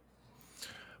cool.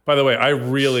 By the way,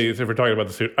 if we're talking about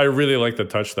the suit, I really like the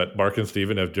touch that Mark and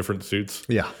Steven have different suits.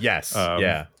 Yeah. Yes.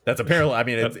 That's apparently. I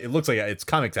mean, it looks like it's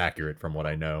comics accurate from what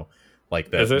I know. Like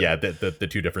the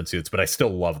two different suits, but I still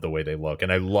love the way they look,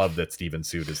 and I love that Steven's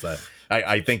suit is that.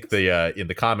 I think the in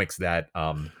the comics that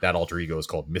alter ego is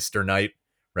called Mr. Knight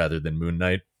rather than Moon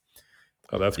Knight.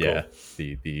 Oh, that's cool. Yeah,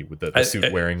 the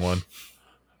suit wearing one.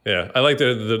 Yeah, I like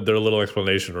their little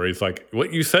explanation where he's like,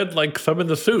 "What you said? Like summon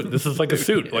the suit. This is like a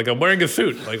suit. Like I'm wearing a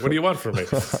suit. Like what do you want from me?"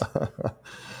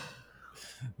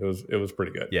 It was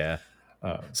pretty good. Yeah.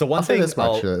 So one I'll thing, say this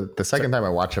much: the second time I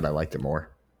watched it, I liked it more.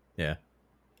 Yeah.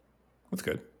 That's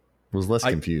good. Was less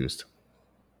confused.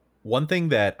 One thing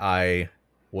that I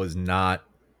was not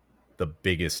the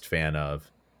biggest fan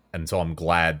of, and so I'm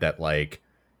glad that like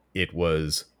it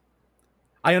was.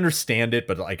 I understand it,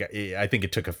 but like I think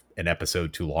it took an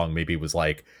episode too long. Maybe it was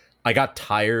like I got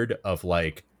tired of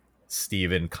like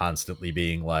Steven constantly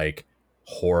being like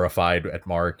horrified at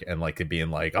Mark and like it being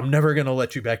like I'm never gonna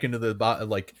let you back into the body,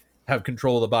 like have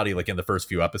control of the body, like in the first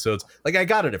few episodes. Like I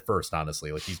got it at first,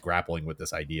 honestly. Like he's grappling with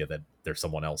this idea that there's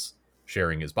someone else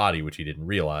sharing his body, which he didn't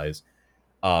realize.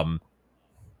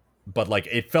 But like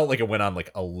it felt like it went on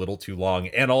like a little too long,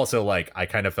 and also like I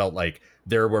kind of felt like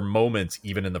there were moments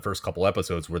even in the first couple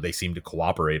episodes where they seemed to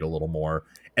cooperate a little more,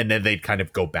 and then they'd kind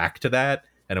of go back to that,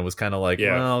 and it was kind of like,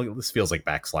 well, this feels like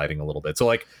backsliding a little bit. So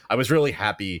like I was really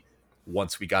happy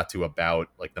once we got to about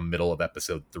like the middle of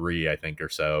episode 3, I think, or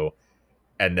so.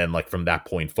 And then like from that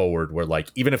point forward, where like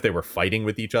even if they were fighting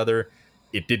with each other,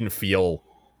 it didn't feel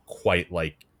quite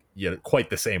like quite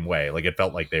the same way. Like it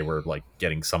felt like they were like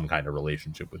getting some kind of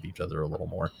relationship with each other a little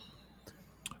more.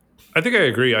 I think I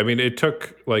agree. I mean, it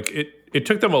took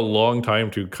them a long time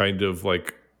to kind of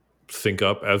like sync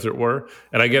up, as it were.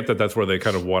 And I get that that's where they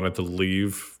kind of wanted to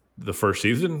leave the first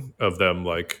season of them,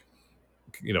 like,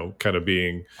 kind of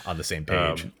being on the same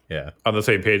page. On the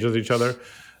same page as each other.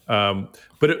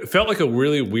 But it felt like a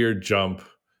really weird jump.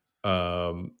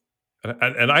 And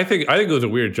I think it was a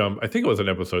weird jump. I think it was in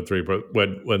episode 3, but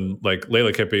when like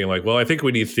Layla kept being like, well, I think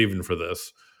we need Steven for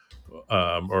this.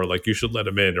 Or like, you should let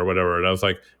him in or whatever. And I was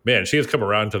like, man, she has come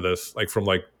around to this, like from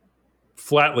like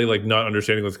flatly like not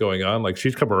understanding what's going on. Like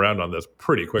she's come around on this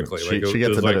pretty quickly. She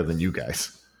gets it better than you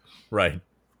guys. Right.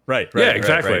 Yeah,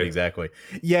 exactly. Exactly.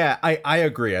 Yeah, I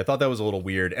agree. I thought that was a little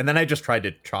weird. And then I just tried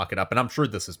to chalk it up. And I'm sure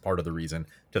this is part of the reason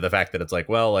to the fact that it's like,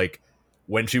 well, like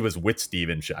when she was with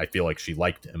Steven, I feel like she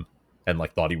liked him and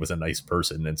like thought he was a nice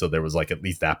person. And so there was like at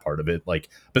least that part of it. Like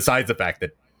besides the fact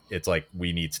that it's like,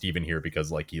 we need Steven here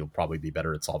because like he'll probably be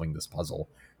better at solving this puzzle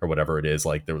or whatever it is.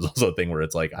 Like there was also a thing where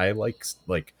it's like, I like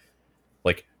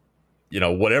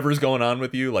whatever's going on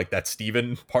with you, like that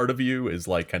Steven part of you is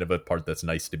like kind of a part that's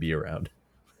nice to be around.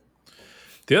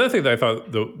 The other thing that I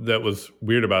thought that was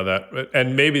weird about that,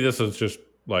 and maybe this is just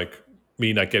like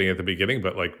me not getting it at the beginning,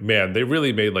 but like, man, they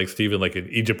really made like Steven like an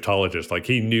Egyptologist. Like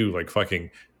he knew like fucking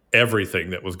everything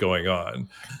that was going on.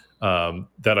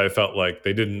 That I felt like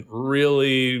they didn't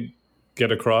really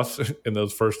get across in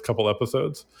those first couple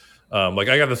episodes. Like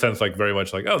I got the sense like very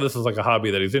much like, oh, this is like a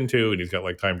hobby that he's into and he's got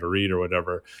like time to read or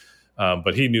whatever.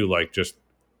 But he knew like just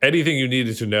anything you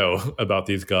needed to know about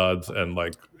these gods and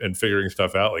figuring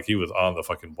stuff out. Like he was on the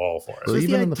fucking ball for it. Well,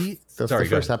 even in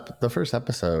the first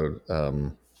episode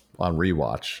on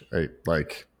rewatch,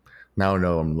 now I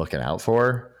know I'm looking out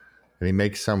for. And he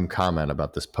makes some comment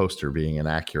about this poster being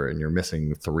inaccurate and you're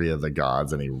missing 3 of the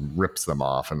gods, and he rips them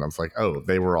off. And I was like, oh,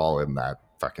 they were all in that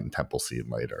fucking temple scene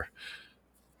later.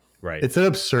 Right. It's an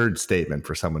absurd statement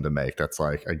for someone to make. That's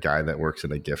like a guy that works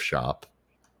in a gift shop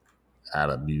at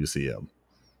a museum.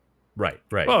 Right.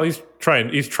 Well, he's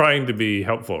trying to be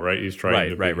helpful, right? He's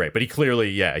trying right. But he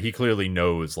clearly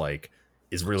knows, like,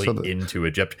 is really into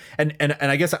Egypt. And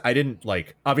I guess I didn't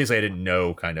obviously I didn't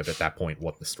know kind of at that point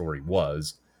what the story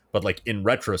was. But like in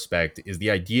retrospect, is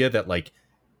the idea that like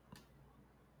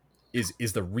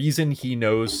is the reason he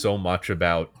knows so much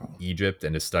about Egypt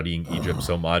and is studying Egypt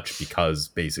so much because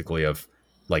basically of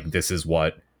like this is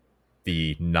what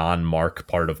the non-Mark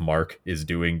part of Mark is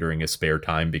doing during his spare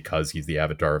time because he's the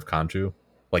avatar of Khonshu?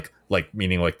 Like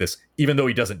meaning like this, even though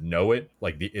he doesn't know it,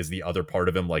 like is the other part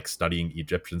of him like studying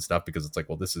Egyptian stuff because it's like,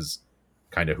 well, this is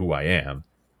kind of who I am.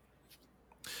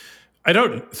 I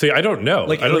don't know.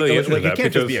 Like, I don't know the answer to it that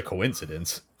can't just be a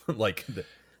coincidence. like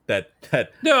that.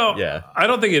 No, yeah. I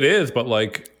don't think it is. But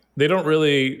like, they don't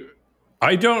really.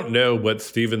 I don't know what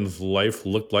Steven's life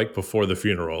looked like before the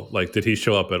funeral. Like, did he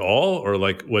show up at all, or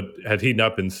like, what had he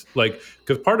not been like?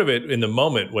 Because part of it in the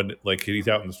moment when like he's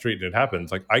out in the street and it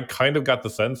happens, like I kind of got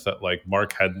the sense that like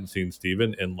Mark hadn't seen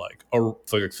Steven in like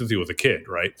since he was a kid,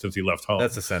 right? Since he left home.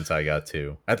 That's the sense I got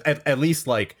too. At least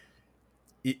like.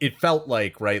 It felt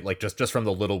like, right, like just from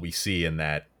the little we see in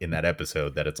that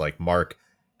episode, that it's like Mark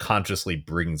consciously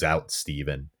brings out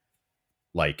Steven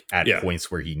like at points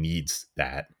where he needs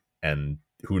that, and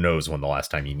who knows when the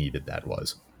last time he needed that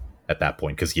was at that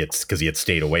point, because he had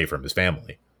stayed away from his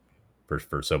family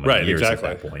for so many years at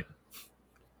that point.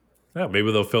 Yeah,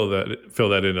 maybe they'll fill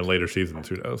that in later seasons.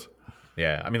 Who knows?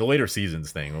 Yeah, I mean the later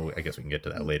seasons thing. I guess we can get to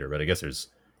that later, but I guess there's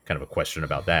kind of a question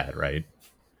about that, right?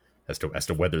 As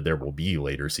to whether there will be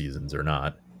later seasons or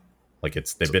not. Like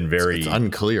it's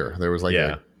unclear. There was like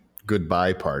a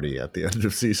goodbye party at the end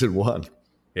of season 1.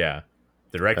 Yeah.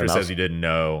 The director says he didn't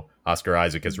know. Oscar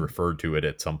Isaac has referred to it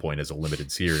at some point as a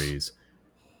limited series.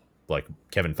 Like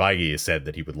Kevin Feige has said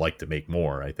that he would like to make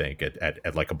more, I think,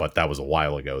 but that was a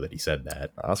while ago that he said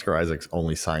that. Oscar Isaac's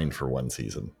only signed for 1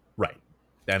 season. Right.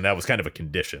 And that was kind of a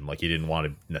condition. Like he didn't want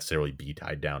to necessarily be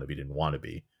tied down if he didn't want to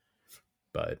be.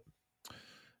 But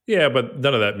yeah, but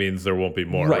none of that means there won't be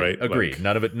more, right? Agreed.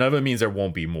 None of it means there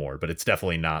won't be more, but it's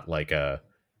definitely not like a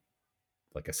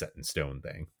set in stone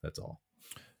thing. That's all.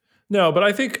 No, but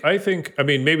I think I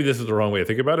mean maybe this is the wrong way to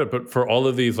think about it, but for all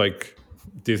of these like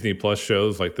Disney Plus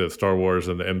shows, like the Star Wars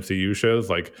and the MCU shows,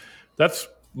 like that's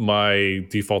my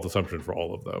default assumption for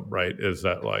all of them, right? Is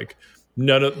that like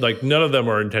none of them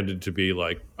are intended to be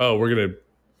like, oh, we're gonna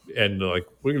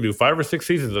do 5 or 6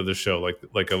 seasons of this show,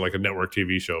 like a network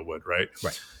TV show would, right?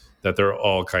 Right. that they're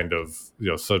all kind of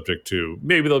subject to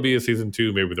maybe there'll be a season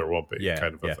 2, maybe there won't be, Yeah,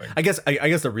 kind of a thing. I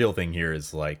guess the real thing here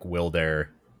is like, will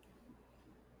there,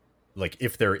 like,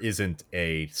 if there isn't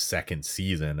a second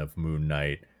season of Moon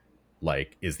Knight,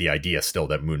 like, is the idea still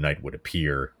that Moon Knight would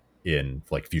appear in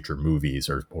like future movies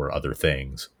or other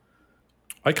things?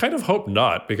 I kind of hope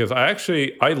not, because I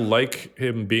like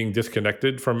him being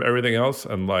disconnected from everything else,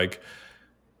 and like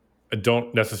I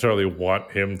don't necessarily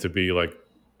want him to be like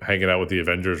hanging out with the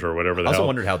Avengers or whatever the I also hell.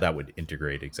 wondered how that would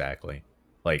integrate exactly.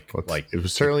 Like it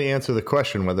would certainly answer the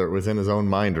question whether it was in his own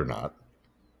mind or not.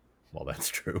 Well, that's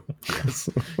true. Yes,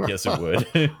 yes, it would.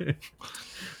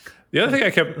 The other thing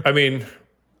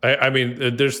I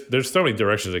mean, there's so many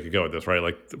directions it could go with this, right?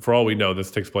 Like, for all we know, this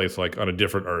takes place like on a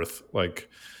different Earth, like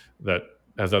that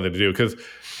has nothing to do. Because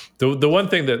the one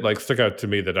thing that like stuck out to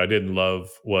me that I didn't love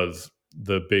was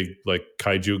the big like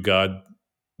kaiju god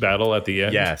battle at the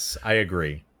end. Yes, I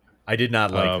agree. I did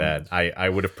not like that. I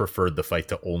would have preferred the fight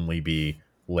to only be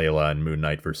Layla and Moon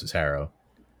Knight versus Harrow.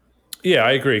 Yeah,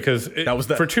 I agree, because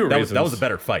for two reasons. That was a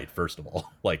better fight, first of all.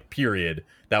 Like, period.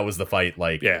 That was the fight,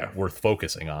 like, worth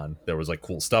focusing on. There was like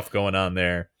cool stuff going on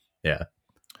there. Yeah.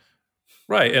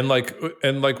 Right, and like,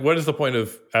 what is the point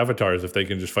of avatars if they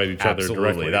can just fight each other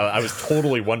directly? I was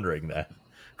totally wondering that.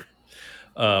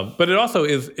 But it also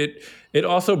it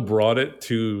also brought it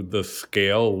to the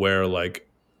scale where like,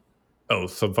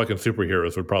 some fucking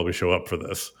superheroes would probably show up for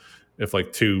this if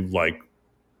like two like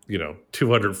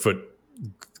 200-foot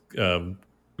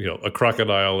a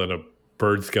crocodile and a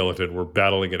bird skeleton were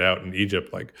battling it out in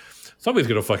Egypt. Like, somebody's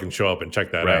gonna fucking show up and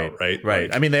check that out, right? Right.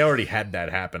 Like, I mean, they already had that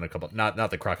happen not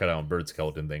the crocodile and bird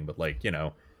skeleton thing, but like,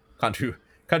 Khonshu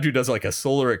does like a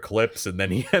solar eclipse, and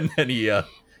then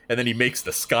he makes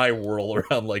the sky whirl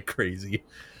around like crazy.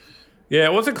 Yeah,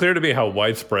 it wasn't clear to me how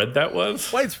widespread that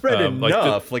was. Widespread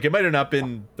enough. Like, it might have not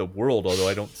been the world, although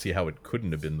I don't see how it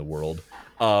couldn't have been the world.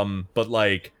 But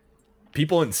like,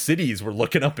 people in cities were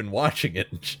looking up and watching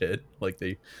it and shit. Like,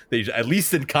 they at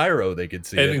least in Cairo they could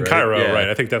see it. And in Cairo, right?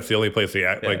 I think that's the only place they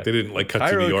like. They didn't like cut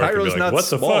to New York Cairo's and be like, "What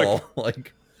small. the fuck?"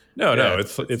 Like, no,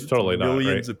 it's totally not.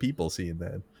 Millions right? of people seeing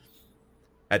that.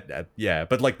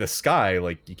 But like the sky,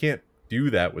 like, you can't do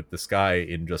that with the sky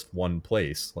in just one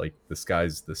place. Like, the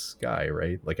sky's the sky,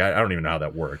 right? Like, I don't even know how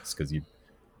that works, because you,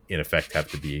 in effect,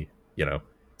 have to be,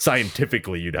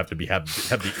 scientifically, you'd have to be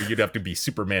you'd have to be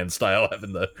Superman style,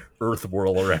 having the Earth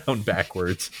whirl around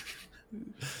backwards.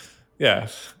 Yeah.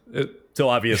 So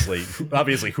obviously,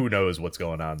 who knows what's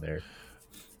going on there?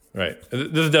 Right. This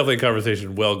is definitely a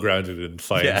conversation well grounded in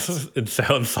science, in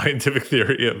sound scientific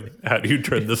theory of how do you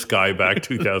turn the sky back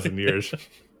 2,000 years.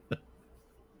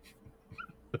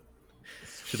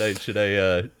 Should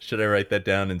I write that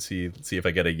down and see if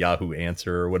I get a Yahoo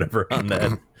answer or whatever on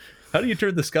that? How do you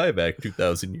turn the sky back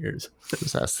 2,000 years?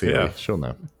 Just ask Celia. Yeah. She'll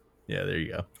know. Yeah, there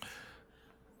you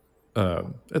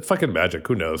go. It's fucking magic.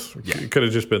 Who knows? Yeah. It could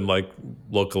have just been like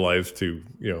localized to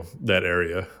that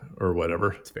area or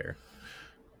whatever. It's fair.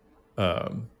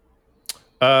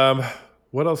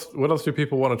 What else do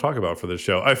people want to talk about for this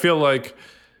show? I feel like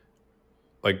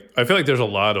there's a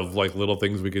lot of like little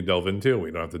things we could delve into. We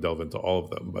don't have to delve into all of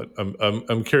them, but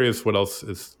I'm curious what else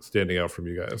is standing out from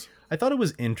you guys. I thought it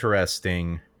was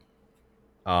interesting.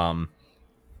 So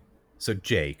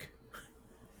Jake,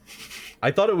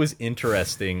 I thought it was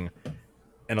interesting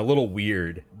and a little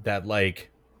weird that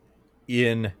like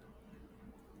in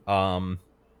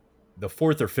the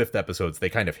 4th or 5th episodes, they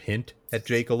kind of hint at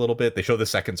Jake a little bit. They show the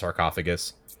second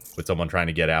sarcophagus with someone trying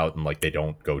to get out, and like they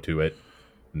don't go to it,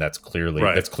 and that's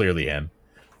clearly him.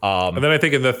 And then I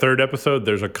think in the 3rd episode,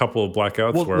 there's a couple of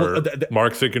blackouts where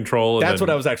Mark's in control. And that's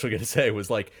what I was actually going to say. Was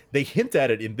like they hint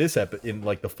at it in this in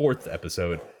like the 4th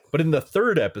episode, but in the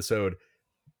 3rd episode,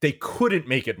 they couldn't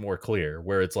make it more clear.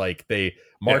 Where it's like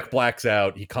Mark blacks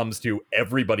out, he comes to,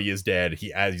 everybody is dead.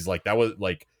 He's like, that was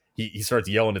like. He starts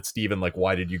yelling at Steven, like,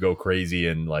 why did you go crazy?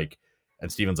 And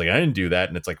Steven's like, I didn't do that.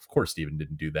 And it's like, of course Steven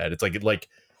didn't do that. It's like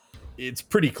it's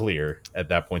pretty clear at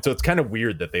that point. So it's kind of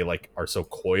weird that they like are so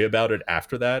coy about it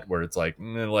after that, where it's like,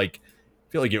 like,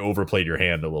 I feel like you overplayed your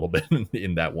hand a little bit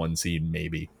in that one scene,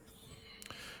 maybe.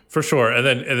 For sure. And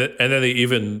then they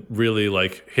even really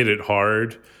like hit it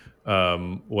hard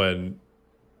when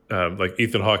like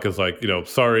Ethan Hawke is like,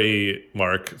 sorry,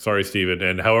 Mark, sorry, Steven,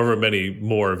 and however many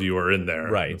more of you are in there.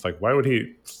 Right. It's like, why would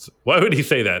he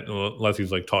say that unless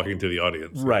he's like talking to the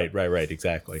audience? Right.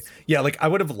 Exactly. Yeah. Like I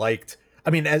would have liked,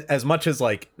 I mean, as much as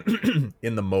like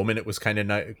in the moment, it was kind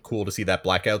of cool to see that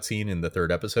blackout scene in the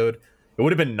 3rd episode. It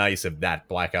would have been nice if that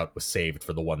blackout was saved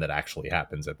for the one that actually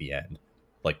happens at the end.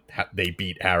 Like they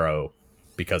beat Harrow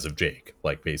because of Jake,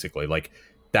 like basically like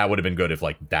that would have been good if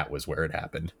like that was where it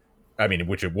happened. I mean,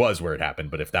 which it was where it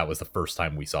happened, but if that was the first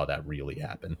time we saw that really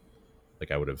happen,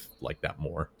 like I would have liked that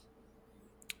more.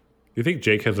 Do you think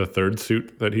Jake has a third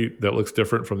suit that looks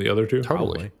different from the other two?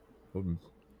 Totally. Probably.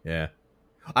 Yeah.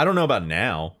 I don't know about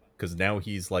now, because now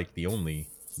he's like the only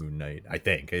Moon Knight, I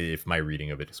think, if my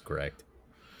reading of it is correct.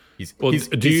 He's Think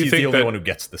the only that, one who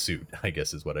gets the suit, I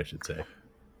guess is what I should say.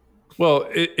 Well,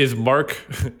 is Mark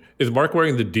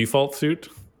wearing the default suit,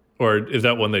 or is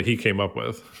that one that he came up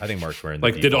with? I think Mark's wearing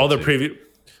like, did all the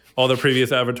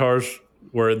previous avatars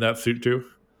were in that suit too?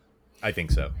 I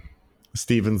think so.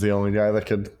 Steven's the only guy that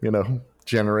could,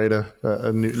 generate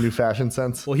a new fashion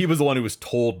sense. Well, he was the one who was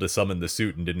told to summon the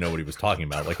suit and didn't know what he was talking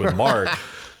about. Like with Mark,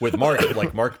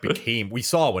 like we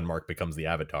saw when Mark becomes the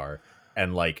Avatar,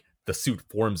 and like the suit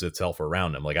forms itself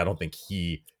around him. Like I don't think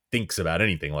he thinks about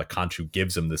anything. Like Khonshu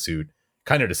gives him the suit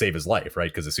kind of to save his life,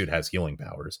 right? Because the suit has healing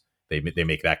powers. They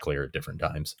make that clear at different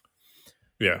times.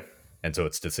 Yeah, and so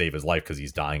it's to save his life because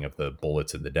he's dying of the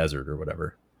bullets in the desert or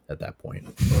whatever at that point.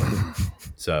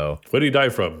 So what did he die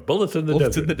from? Bullets in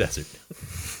the desert.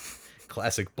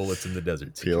 Classic bullets in the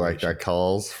desert situation. Feel like that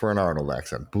calls for an Arnold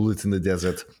accent. Bullets in the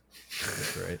desert.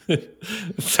 That's right.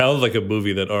 It sounds like a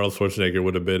movie that Arnold Schwarzenegger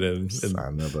would have been in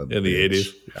the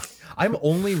 80s. Yeah. I'm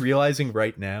only realizing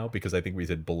right now, because I think we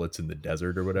said bullets in the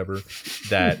desert or whatever,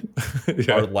 that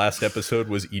our last episode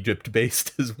was Egypt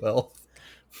based as well.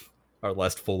 Our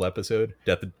last full episode,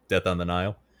 Death on the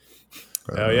Nile.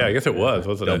 Oh yeah, I guess it was,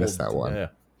 wasn't it? I missed that one.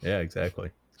 Yeah,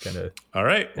 exactly. Kind of. All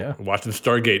right. Yeah. Watching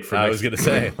Stargate for. I was gonna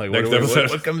say, like,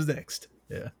 what comes next?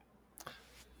 Yeah.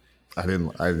 I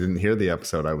didn't hear the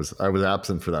episode. I was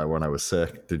absent for that when I was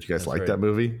sick. Did you guys like that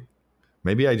movie?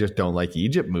 Maybe I just don't like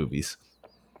Egypt movies.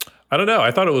 I don't know. I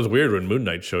thought it was weird when Moon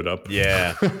Knight showed up.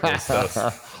 Yeah.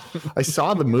 I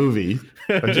saw the movie.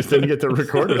 I just didn't get to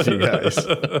record with you guys.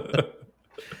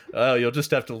 You'll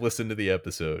just have to listen to the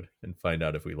episode and find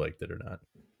out if we liked it or not.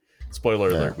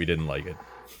 Spoiler alert, we didn't like it.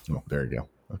 Oh, there you go.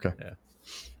 Okay.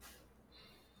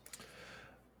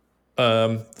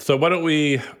 Yeah. So why don't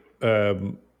we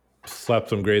slap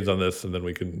some grades on this, and then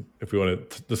we can, if we want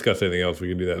to discuss anything else, we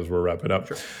can do that as we're wrapping up.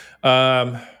 Sure.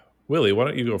 Willie, why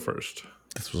don't you go first?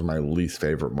 This was my least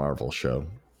favorite Marvel show.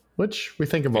 Which we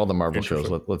think of all the Marvel shows.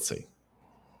 Let's see.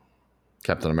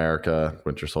 Captain America,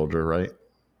 Winter Soldier, right?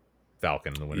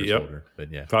 Falcon and the Winter Soldier.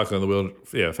 But yeah. Falcon and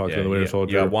the Winter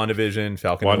Soldier. Yeah, WandaVision,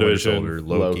 Falcon and the Winter Soldier,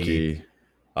 Loki.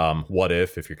 What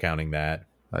If you're counting that.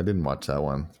 I didn't watch that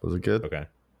one. Was it good? Okay.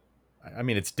 I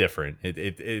mean, it's different.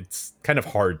 It's kind of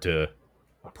hard to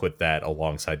put that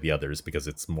alongside the others because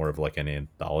it's more of like an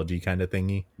anthology kind of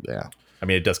thingy. Yeah. I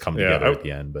mean, it does come together at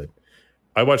the end, but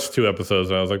I watched 2 episodes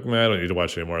and I was like, man, I don't need to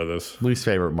watch any more of this. Least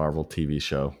favorite Marvel TV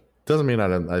show. Doesn't mean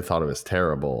I thought it was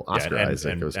terrible. Oscar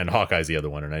Isaac and Hawkeye's the other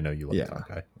one, and I know you love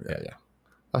Hawkeye. Yeah.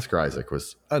 Oscar Isaac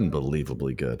was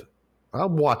unbelievably good. I'll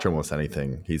watch almost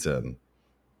anything he's in.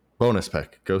 Bonus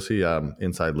pick. Go see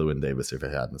Inside Llewyn Davis if you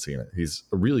hadn't seen it. He's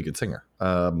a really good singer.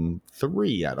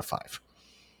 3 out of 5.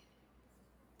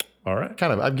 All right.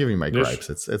 Kind of. I'm giving my gripes.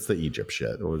 It's the Egypt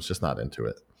shit. I was just not into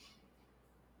it.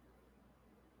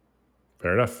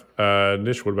 Fair enough.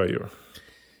 Nish, what about you?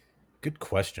 Good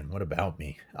question. What about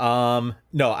me? No,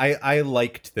 I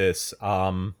liked this.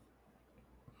 I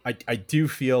do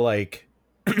feel like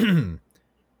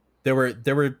there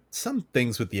were some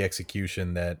things with the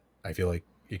execution that I feel like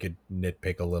you could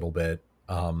nitpick a little bit.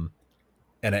 And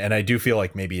I do feel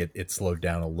like maybe it slowed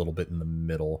down a little bit in the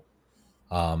middle.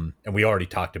 And we already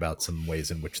talked about some ways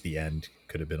in which the end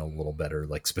could have been a little better,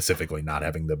 like specifically not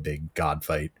having the big god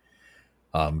fight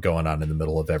going on in the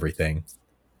middle of everything.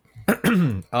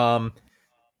 And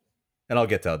I'll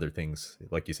get to other things.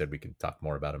 Like you said, we can talk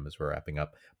more about them as we're wrapping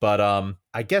up. But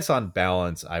I guess on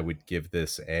balance, I would give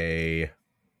this a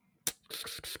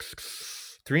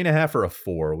 3.5 or a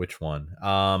 4. Which one?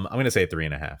 I'm going to say a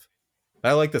 3.5.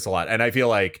 I like this a lot. And I feel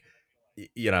like,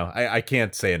 I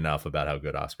can't say enough about how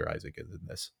good Oscar Isaac is in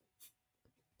this.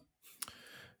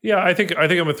 Yeah, I think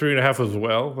I'm a 3.5 as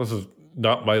well. This is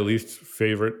not my least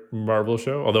favorite Marvel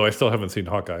show, although I still haven't seen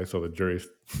Hawkeye, so the jury's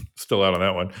still out on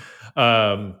that one.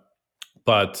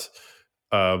 But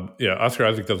Oscar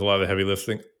Isaac does a lot of the heavy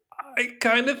lifting. I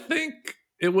kind of think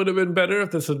it would have been better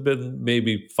if this had been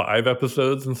maybe 5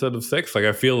 episodes instead of 6. Like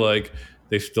I feel like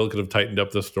they still could have tightened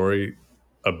up the story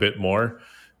a bit more.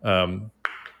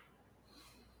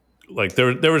 Like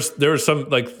there was some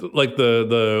like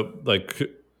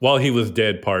the while he was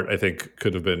dead part, I think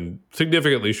could have been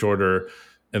significantly shorter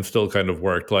and still kind of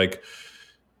worked. Like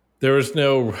there was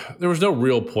no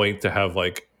real point to have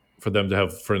for them to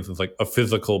have, for instance, like a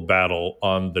physical battle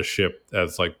on the ship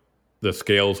as like the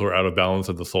scales were out of balance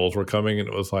and the souls were coming, and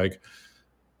it was like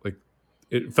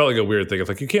it felt like a weird thing. It's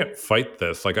like, you can't fight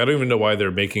this. Like, I don't even know why they're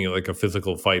making it like a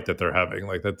physical fight that they're having.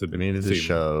 Like, that They didn't needed to seem...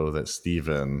 show that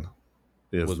Steven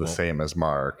is Was the well- same as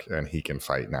Mark, and he can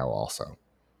fight now also.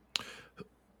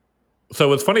 So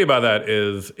what's funny about that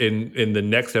is in the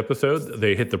next episode,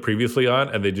 they hit the previously on,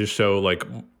 and they just show like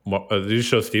they just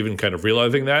show Steven kind of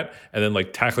realizing that, and then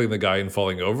like tackling the guy and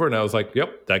falling over. And I was like,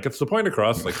 yep, that gets the point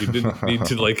across. Like, you didn't need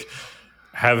to like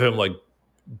have him like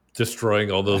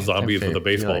destroying all those zombies with a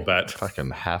baseball bat. Fucking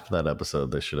half that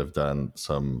episode, they should have done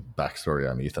some backstory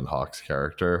on Ethan Hawke's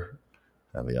character,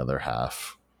 and the other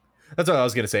half. That's what I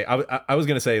was gonna say. I was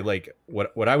gonna say, like,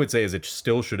 what I would say is it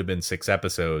still should have been 6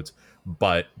 episodes,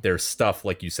 but there's stuff,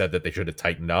 like you said, that they should have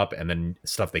tightened up, and then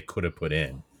stuff they could have put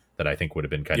in that I think would have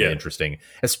been kind of interesting,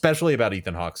 especially about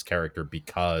Ethan Hawke's character,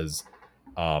 because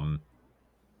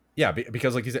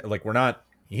because like you said, like,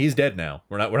 he's dead now.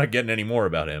 We're not getting any more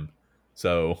about him.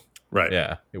 So Right.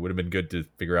 yeah, it would have been good to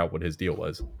figure out what his deal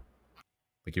was.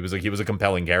 Like, he was a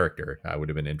compelling character. I would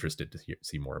have been interested to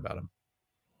see more about him.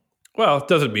 Well, it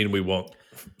doesn't mean we won't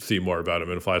see more about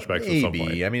him in flashbacks at some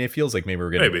point. Maybe. I mean, it feels like maybe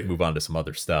we're going to move on to some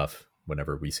other stuff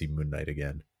whenever we see Moon Knight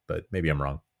again, but maybe I'm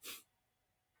wrong.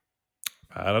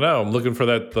 I don't know. I'm looking for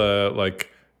that,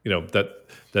 that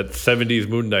 70s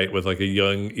Moon Knight with like a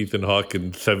young Ethan Hawke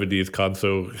and 70s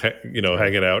Konso,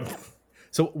 hanging out.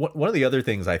 So one of the other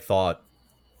things I thought,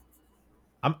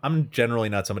 I'm generally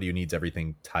not somebody who needs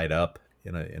everything tied up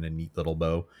in a neat little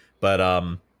bow, but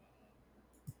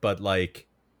like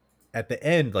at the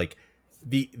end, like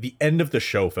the end of the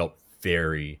show felt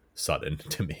very sudden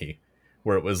to me,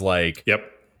 where it was like, yep.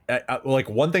 Like,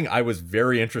 one thing I was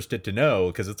very interested to know,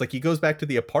 because it's like he goes back to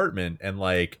the apartment and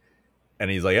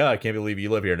he's like, oh, I can't believe you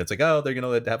live here. And it's like, oh, they're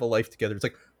going to have a life together. It's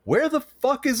like, where the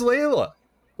fuck is Layla?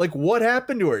 Like, what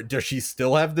happened to her? Does she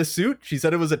still have the suit? She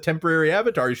said it was a temporary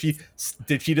avatar.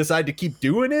 Did she decide to keep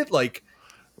doing it? Like,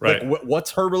 right. Like,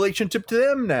 what's her relationship to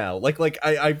them now? Like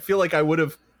I feel like I would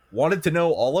have wanted to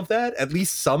know all of that, at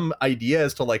least some idea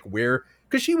as to like where,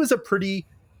 because she was a pretty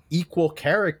equal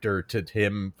character to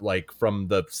him, like from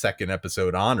the second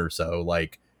episode on or so.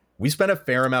 Like, we spent a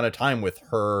fair amount of time with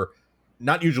her,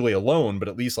 not usually alone, but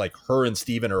at least like her and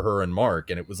Steven or her and Mark.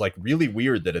 And it was like really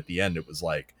weird that at the end it was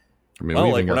like, I mean,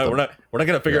 well, like we're not going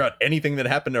to figure out anything that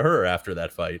happened to her after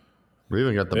that fight. We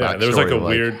even got the backstory. There was like a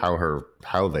weird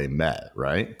how they met,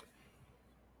 right?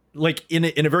 Like in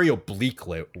a very oblique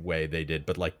way they did,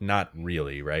 but like not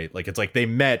really, right? Like, it's like they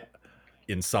met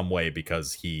in some way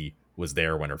because he was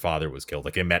there when her father was killed.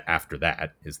 Like, they met after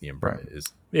that is the impression. Right.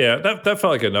 Is Yeah, that felt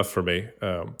like enough for me.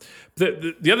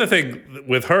 The other thing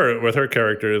with her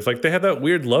character is like they had that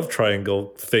weird love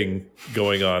triangle thing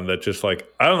going on that just like,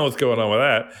 I don't know what's going on with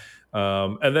that.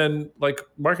 And then like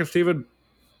Mark and Steven,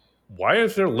 why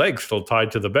is their legs still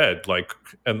tied to the bed? Like,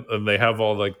 and they have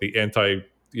all like the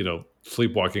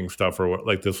sleepwalking stuff, or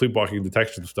like the sleepwalking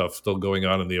detection stuff still going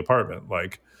on in the apartment.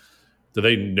 Like, do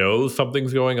they know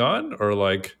something's going on, or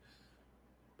like,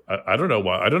 I don't know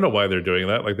why. I don't know why they're doing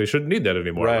that. Like, they shouldn't need that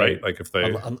anymore, right? Like, if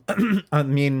they, I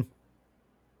mean,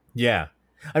 yeah.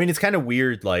 I mean, it's kind of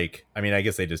weird. Like, I mean, I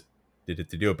guess they just did it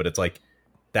to do it, but it's like,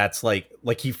 that's like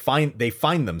they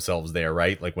find themselves there,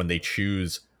 right? Like, when they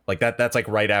choose, like that's like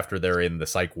right after they're in the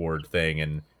psych ward thing,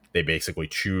 and they basically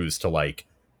choose to like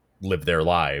live their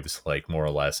lives, like, more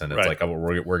or less. And it's like, oh,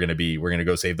 we're gonna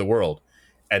go save the world,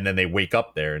 and then they wake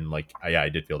up there, and like, I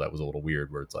did feel that was a little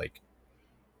weird, where it's like,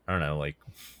 I don't know, like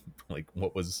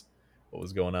what was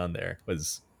going on there? I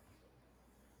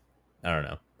don't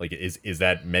know. Like, is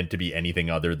that meant to be anything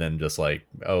other than just like,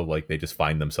 oh, like they just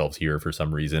find themselves here for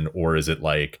some reason? Or is it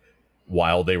like,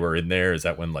 while they were in there, is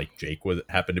that when like Jake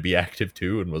happened to be active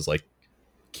too and was like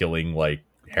killing like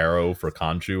Harrow for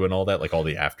Khonshu and all that, like all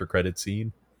the after credit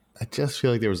scene? I just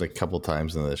feel like there was a couple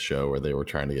times in this show where they were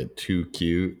trying to get too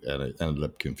cute and it ended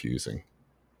up confusing.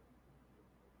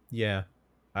 Yeah.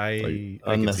 I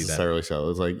unnecessarily so. It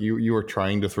was like you were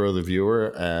trying to throw the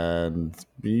viewer, and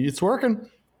it's working.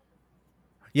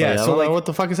 Yeah, like, I don't know what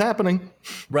the fuck is happening.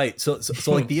 Right. So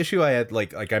like the issue I had,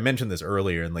 like I mentioned this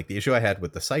earlier, and like the issue I had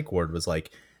with the psych ward was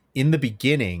like, in the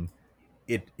beginning,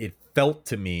 it felt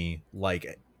to me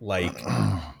like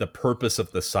the purpose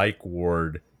of the psych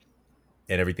ward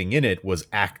and everything in it was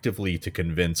actively to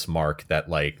convince Mark that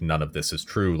like none of this is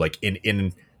true, like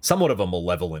in somewhat of a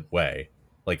malevolent way.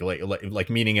 Like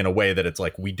meaning in a way that it's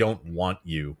like, we don't want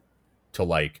you to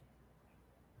like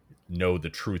know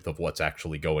the truth of what's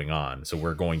actually going on, so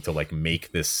we're going to like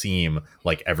make this seem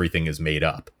like everything is made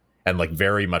up, and like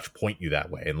very much point you that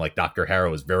way. And like Dr.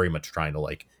 Harrow is very much trying to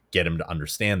like get him to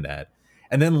understand that.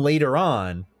 And then later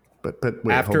on, But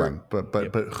wait, After- hold on.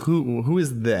 But who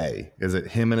is they? Is it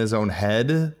him in his own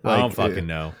head? I don't fucking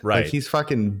know. Right. Like he's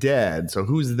fucking dead. So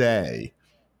who's they?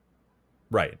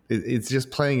 Right. It's just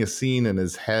playing a scene in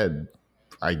his head,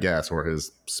 I guess, or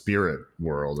his spirit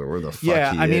world, or where the fuck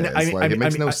Yeah, he I mean, is. I mean- Like I it mean-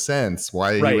 makes I mean, no sense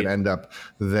why he Right. would end up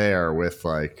there with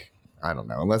like, I don't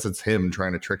know, unless it's him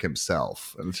trying to trick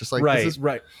himself. And it's just like, right, this is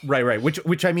right.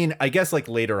 Which I mean, I guess like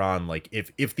later on, like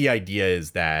if the idea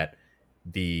is that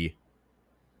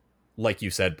like you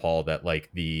said, Paul, that like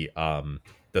the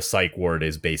psych ward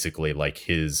is basically like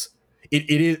his, it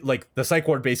is like the psych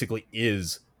ward basically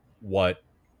is what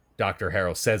Dr.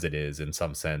 Harrow says it is in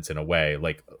some sense, in a way.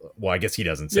 Like, well, I guess he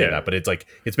doesn't say Yeah. that, but it's like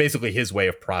it's basically his way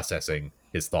of processing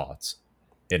his thoughts.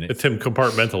 And It's him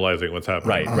compartmentalizing what's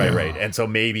happening. right. And so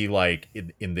maybe like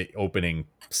in the opening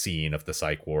scene of the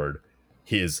psych ward,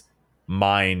 his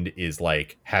mind is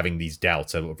like having these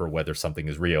doubts over whether something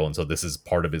is real. And so this is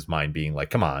part of his mind being like,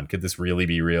 come on, could this really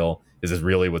be real? Is this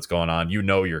really what's going on? You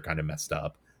know, you're kind of messed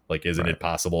up. Like, isn't it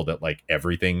possible that like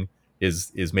everything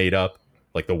is made up?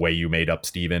 Like the way you made up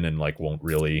Steven and like won't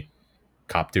really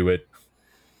cop to it.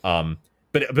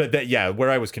 But that, yeah, where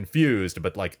I was confused,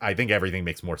 but like I think everything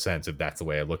makes more sense if that's the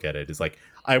way I look at it. Is like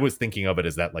I was thinking of it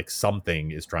as that like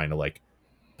something is trying to like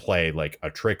play like a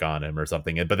trick on him or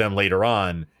something. And but then later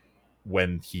on,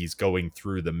 when he's going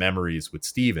through the memories with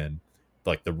Steven,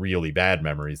 like the really bad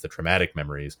memories, the traumatic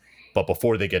memories, but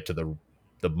before they get to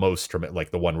the most traumatic,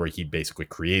 like the one where he basically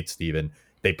creates Steven,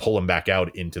 they pull him back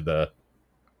out into the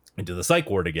psych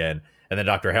ward again. And then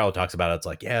Dr. Harrow talks about it. It's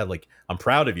like, yeah, like, I'm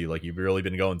proud of you. Like, you've really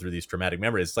been going through these traumatic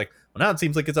memories. It's like, well, now it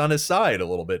seems like it's on his side a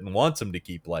little bit and wants him to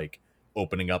keep, like,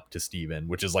 opening up to Steven,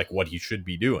 which is, like, what he should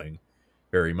be doing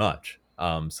very much.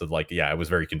 So, like, yeah, I was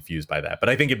very confused by that. But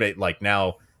I think it made, like,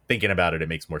 now thinking about it, it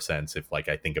makes more sense if, like,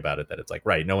 I think about it that it's like,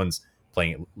 right, no one's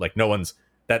playing it. Like, no one's,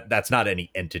 that's not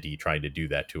any entity trying to do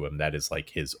that to him. That is, like,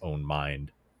 his own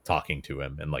mind talking to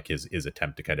him and, like, his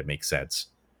attempt to kind of make sense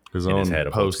his in own his head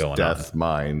of what's going on. post-death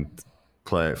mind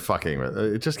fucking with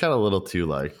it. It just got a little too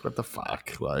like, what the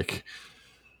fuck? Like,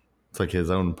 it's like his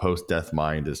own post-death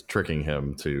mind is tricking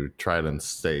him to try and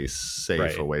stay safe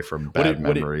Right. away from bad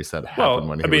memories that happened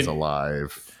when he was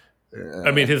alive.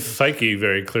 I mean, his psyche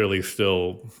very clearly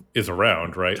still is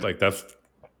around, right? Like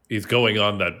he's going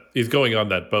on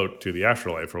that boat to the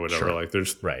afterlife or whatever. Sure. Like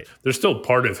there's Right. still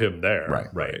part of him there,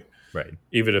 Right. Right.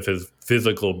 Even if his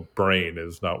physical brain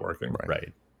is not working.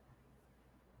 Right.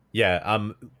 Yeah.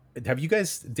 Have you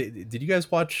guys did you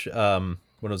guys watch when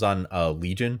it was on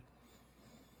Legion,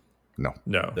 No.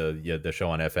 the show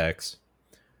on FX?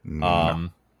 No.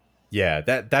 Yeah,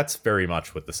 that's very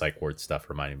much what the psych ward stuff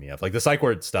reminded me of. Like the psych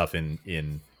ward stuff in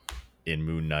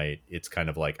Moon Knight, it's kind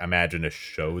of like imagine a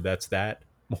show that's that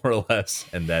more or less,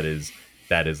 and that is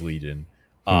Legion.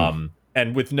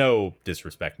 And with no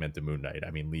disrespect meant to Moon Knight,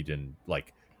 I mean Legion,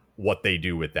 like what they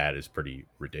do with that is pretty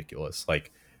ridiculous.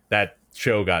 Like that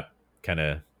show got kind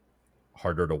of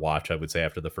harder to watch, I would say,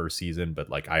 after the first season, but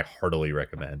like I heartily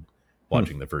recommend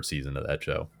watching the first season of that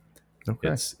show.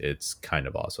 Okay. It's kind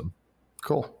of awesome.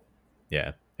 Cool.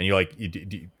 Yeah, and you like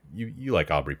you like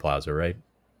Aubrey Plaza, right?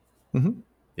 Mm-hmm.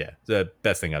 Yeah, the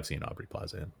best thing I've seen Aubrey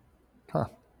Plaza in. Huh.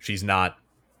 She's not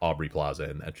Aubrey Plaza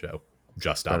in that show.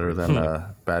 Just Better Aubrey, than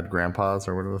Bad Grandpas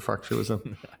or whatever the fuck she was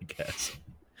in. I guess.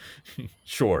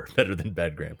 Sure, better than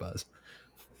Bad Grandpas.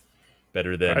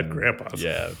 Better than Bad Grandpas.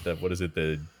 Yeah, what is it?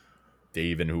 The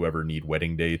Dave and whoever need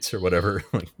wedding dates or whatever.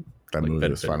 That movie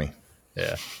was funny.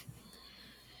 Yeah,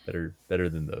 better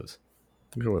than those.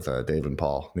 Go with Dave and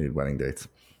Paul need wedding dates.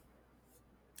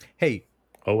 Hey,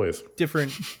 Always.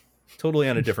 totally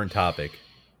on a different topic.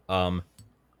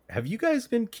 Have you guys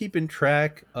been keeping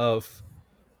track of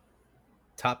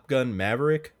Top Gun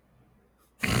Maverick?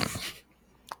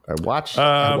 I watched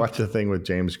the thing with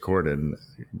James Corden.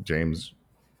 James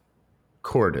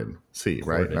Corden, see,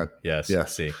 right? Corden.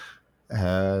 Yes. See.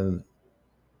 And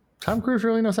Tom Cruise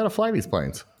really knows how to fly these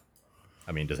planes.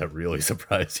 I mean, does that really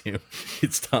surprise you?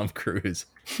 It's Tom Cruise.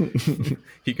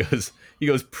 He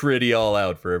goes pretty all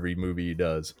out for every movie he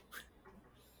does.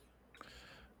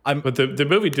 But the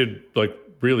movie did like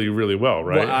really, really well,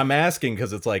 right? Well, I'm asking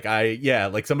because it's like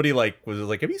like somebody like was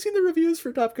like, have you seen the reviews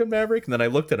for Top Gun Maverick? And then I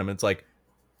looked at them. And it's like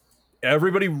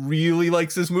everybody really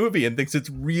likes this movie and thinks it's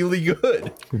really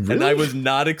good. Really? And I was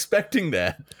not expecting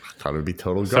that. Thought it would be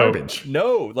total garbage.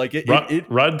 No, like it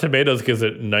Rotten Tomatoes gives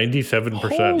it 97%.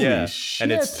 Holy yeah,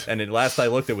 shit. and last I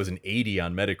looked, it was an 80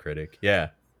 on Metacritic. Yeah,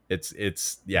 it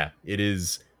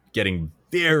is getting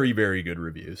very, very good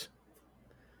reviews.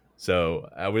 So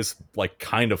I was like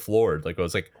kind of floored. Like I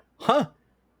was like, huh,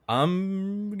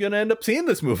 I'm gonna end up seeing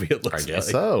this movie. It looks I guess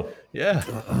like. so.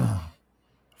 Yeah.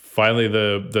 finally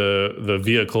the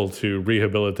vehicle to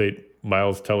rehabilitate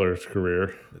Miles Teller's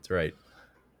career. That's right.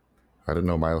 I didn't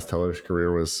know Miles Teller's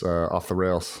career was off the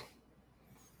rails.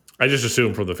 I just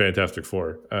assumed from the Fantastic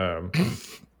Four. No,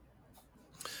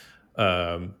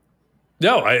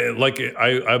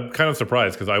 I'm kind of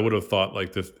surprised because I would have thought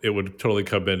like this. It would totally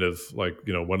come in as like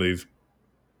one of these.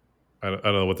 I don't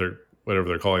know whatever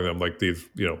they're calling them, like these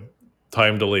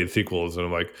time delayed sequels, and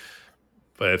I'm like,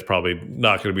 but it's probably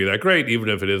not going to be that great, even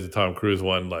if it is a Tom Cruise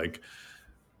one. Like,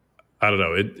 I don't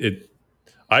know.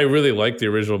 I really liked the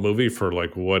original movie for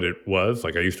like what it was.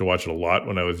 Like I used to watch it a lot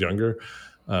when I was younger.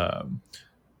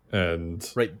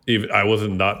 And right. Even I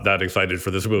wasn't not that excited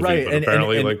for this movie, right. but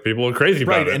apparently like people are crazy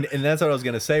about it. And that's what I was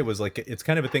gonna say was like it's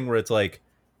kind of a thing where it's like,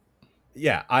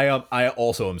 yeah, I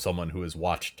also am someone who has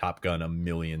watched Top Gun a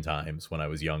million times when I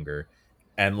was younger,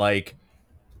 and like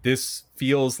this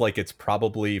feels like it's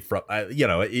probably from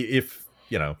if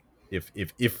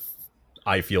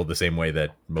I feel the same way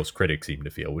that most critics seem to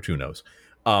feel, which who knows,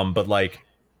 but like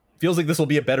feels like this will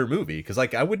be a better movie because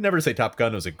like I would never say Top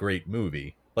Gun was a great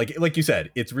movie. Like you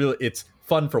said, it's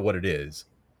fun for what it is,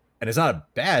 and it's not a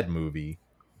bad movie,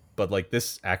 but like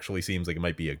this actually seems like it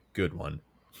might be a good one.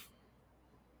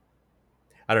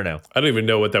 I don't know. I don't even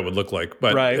know what that would look like,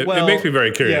 but right. it makes me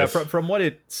very curious. Yeah, from what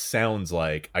it sounds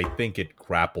like, I think it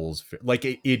grapples like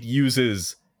it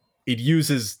uses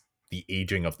the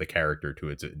aging of the character to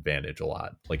its advantage a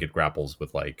lot. Like it grapples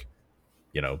with like,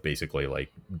 basically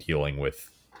like dealing with,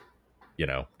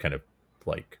 kind of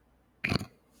like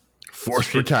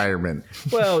forced retirement.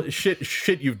 Well,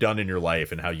 shit you've done in your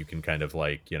life and how you can kind of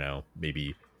like,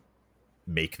 maybe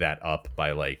make that up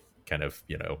by like kind of,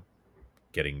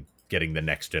 getting the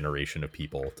next generation of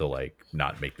people to like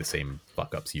not make the same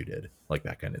fuck ups you did, like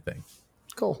that kind of thing.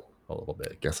 Cool. A little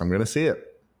bit. Guess I'm gonna see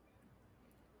it.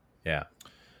 Yeah. I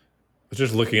was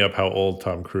just looking up how old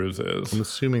Tom Cruise is. I'm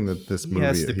assuming that this movie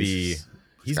has to be.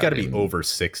 He's got to be over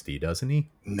 60, doesn't he?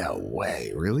 No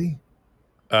way, really?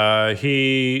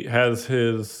 He has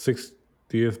his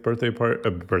 60th birthday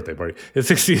party. His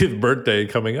 60th birthday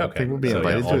coming up. I think we'll be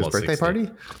invited to his birthday 60. party.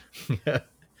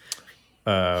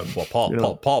 Well,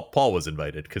 Paul was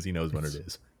invited because he knows when it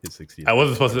is. His 60th. I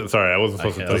wasn't supposed to. Sorry, I wasn't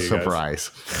supposed to tell you guys.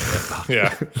 Surprise.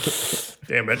 Yeah.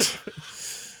 Damn it.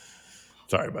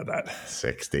 Sorry about that.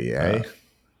 60, eh?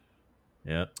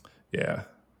 Yeah. Yeah.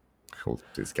 Cool.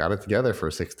 He's got it together for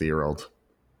a 60-year-old.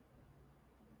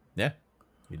 Yeah,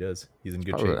 he does. He's in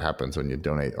good Probably shape. what happens when you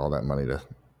donate all that money to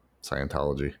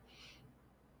Scientology.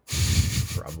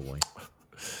 Probably.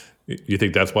 You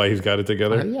think that's why he's got it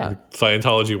together? Yeah.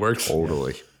 Scientology works?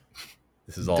 Totally.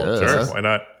 This is all. Duh. Sure, why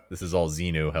not? This is all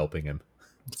Xenu helping him.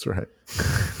 That's right.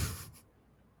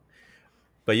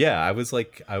 But yeah, I was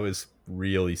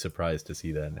really surprised to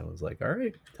see that, and I was like, all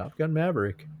right, Top Gun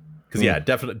Maverick. Because yeah,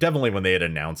 definitely when they had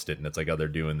announced it, and it's like, oh, they're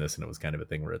doing this, and it was kind of a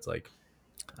thing where it's like,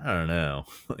 I don't know.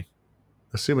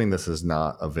 Assuming this is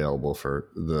not available for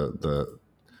the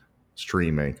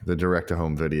streaming, the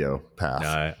direct-to-home video path.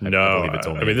 I No, believe it's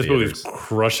only I mean, in this movie's theaters.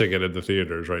 crushing it at the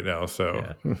theaters right now. So,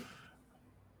 Yeah.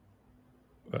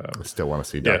 I still want to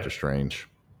see Doctor Strange.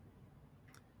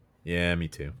 Yeah, me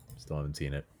too. Still haven't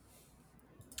seen it.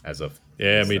 As of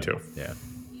me too. Yeah.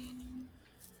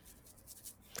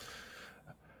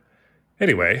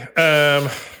 Anyway,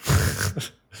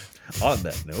 On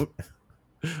that note,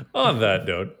 on that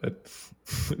note,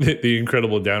 the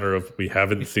incredible downer of we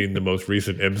haven't seen the most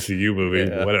recent MCU movie,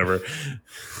 Yeah. whatever.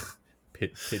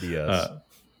 pity us.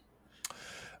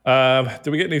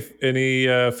 Did we get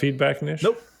any feedback, Nish?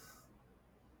 Nope.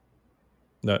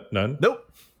 None?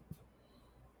 Nope.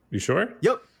 You sure?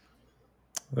 Yep.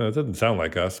 It doesn't sound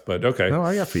like us, but okay. No,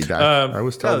 I got feedback. I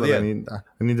was told that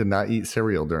I need to not eat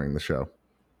cereal during the show.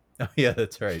 Oh, yeah,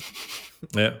 that's right.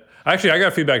 Yeah. Actually, I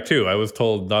got feedback too. I was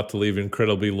told not to leave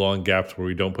incredibly long gaps where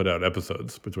we don't put out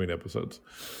episodes between episodes.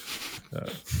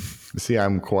 See,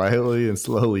 I'm quietly and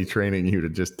slowly training you to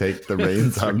just take the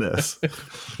reins on this.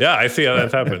 Yeah, I see how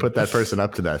that's happened. Put that person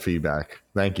up to that feedback.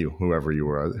 Thank you, whoever you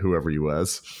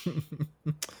was.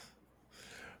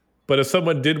 But if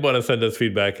someone did want to send us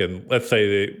feedback, and let's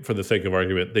say for the sake of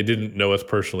argument, they didn't know us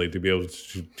personally to be able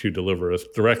to deliver us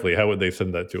directly, how would they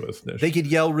send that to us, Nish? They could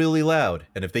yell really loud,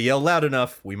 and if they yell loud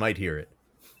enough, we might hear it.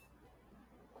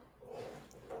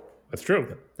 That's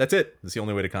true. That's it. That's the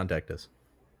only way to contact us.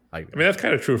 I mean, that's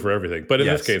kind of true for everything. But in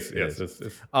Yes, this case, it yes, is.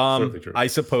 it's certainly true. I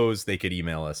suppose they could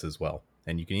email us as well.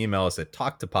 And you can email us at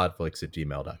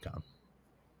talktopodflix@gmail.com.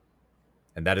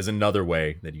 And that is another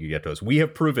way that you can get to us. We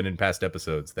have proven in past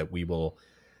episodes that we will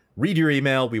read your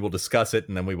email, we will discuss it,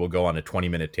 and then we will go on a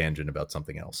 20-minute tangent about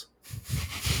something else.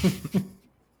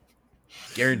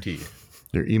 Guaranteed.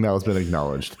 Your email has been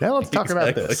acknowledged. Now let's talk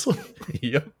about this.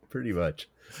 Yep, pretty much.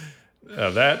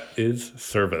 That is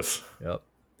service. Yep.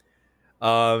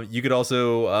 You could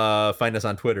also find us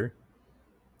on Twitter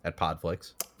at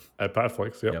Podflix. At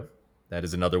Podflix, yep. That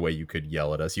is another way you could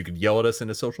yell at us. You could yell at us in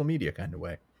a social media kind of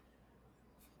way.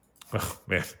 Oh,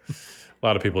 man. A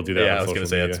lot of people do that. Yeah, I was going to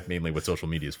say that's mainly what social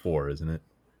media is for, isn't it?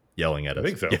 Yelling at us. I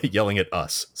think so. Yelling at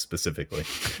us specifically.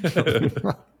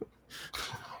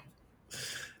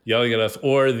 Yelling at us,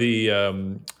 or the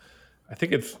I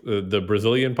think it's the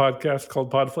Brazilian podcast called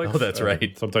Podflix. Oh, that's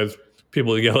right. Sometimes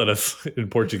people yell at us in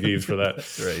Portuguese for that.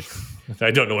 That's right.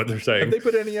 I don't know what they're saying. Have they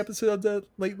put any episodes out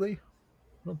lately?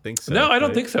 I don't think so. No, I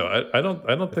don't think so. I don't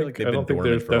think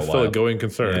that's still a going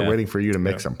concern. They're waiting for you to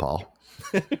mix them, Paul.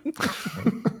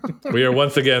 We are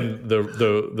once again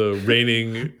the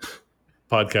reigning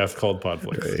podcast called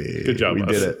Podflix. Hey, good job, we us.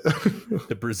 did it.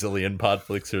 The Brazilian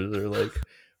Podflixers are like,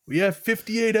 we have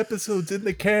 58 episodes in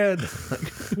the can.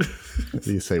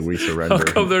 You say we surrender. How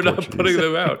come they're not Portuguese. putting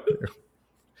them out?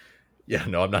 Yeah,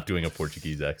 no, I'm not doing a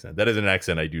Portuguese accent. That is an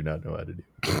accent I do not know how to do.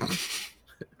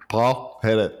 Paul,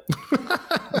 hit it.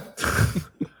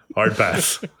 Hard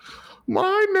pass.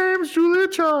 My name's Julia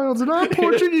Childs, and I'm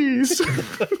Portuguese.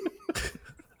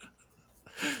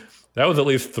 That was at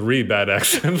least 3 bad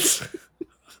accents.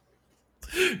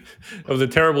 That was a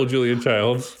terrible Julian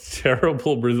Childs,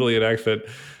 terrible Brazilian accent,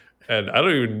 and I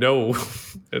don't even know.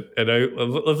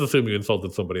 Let's assume you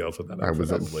insulted somebody else in that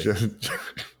accent.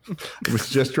 I was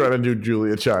just trying to do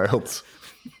Julia Childs.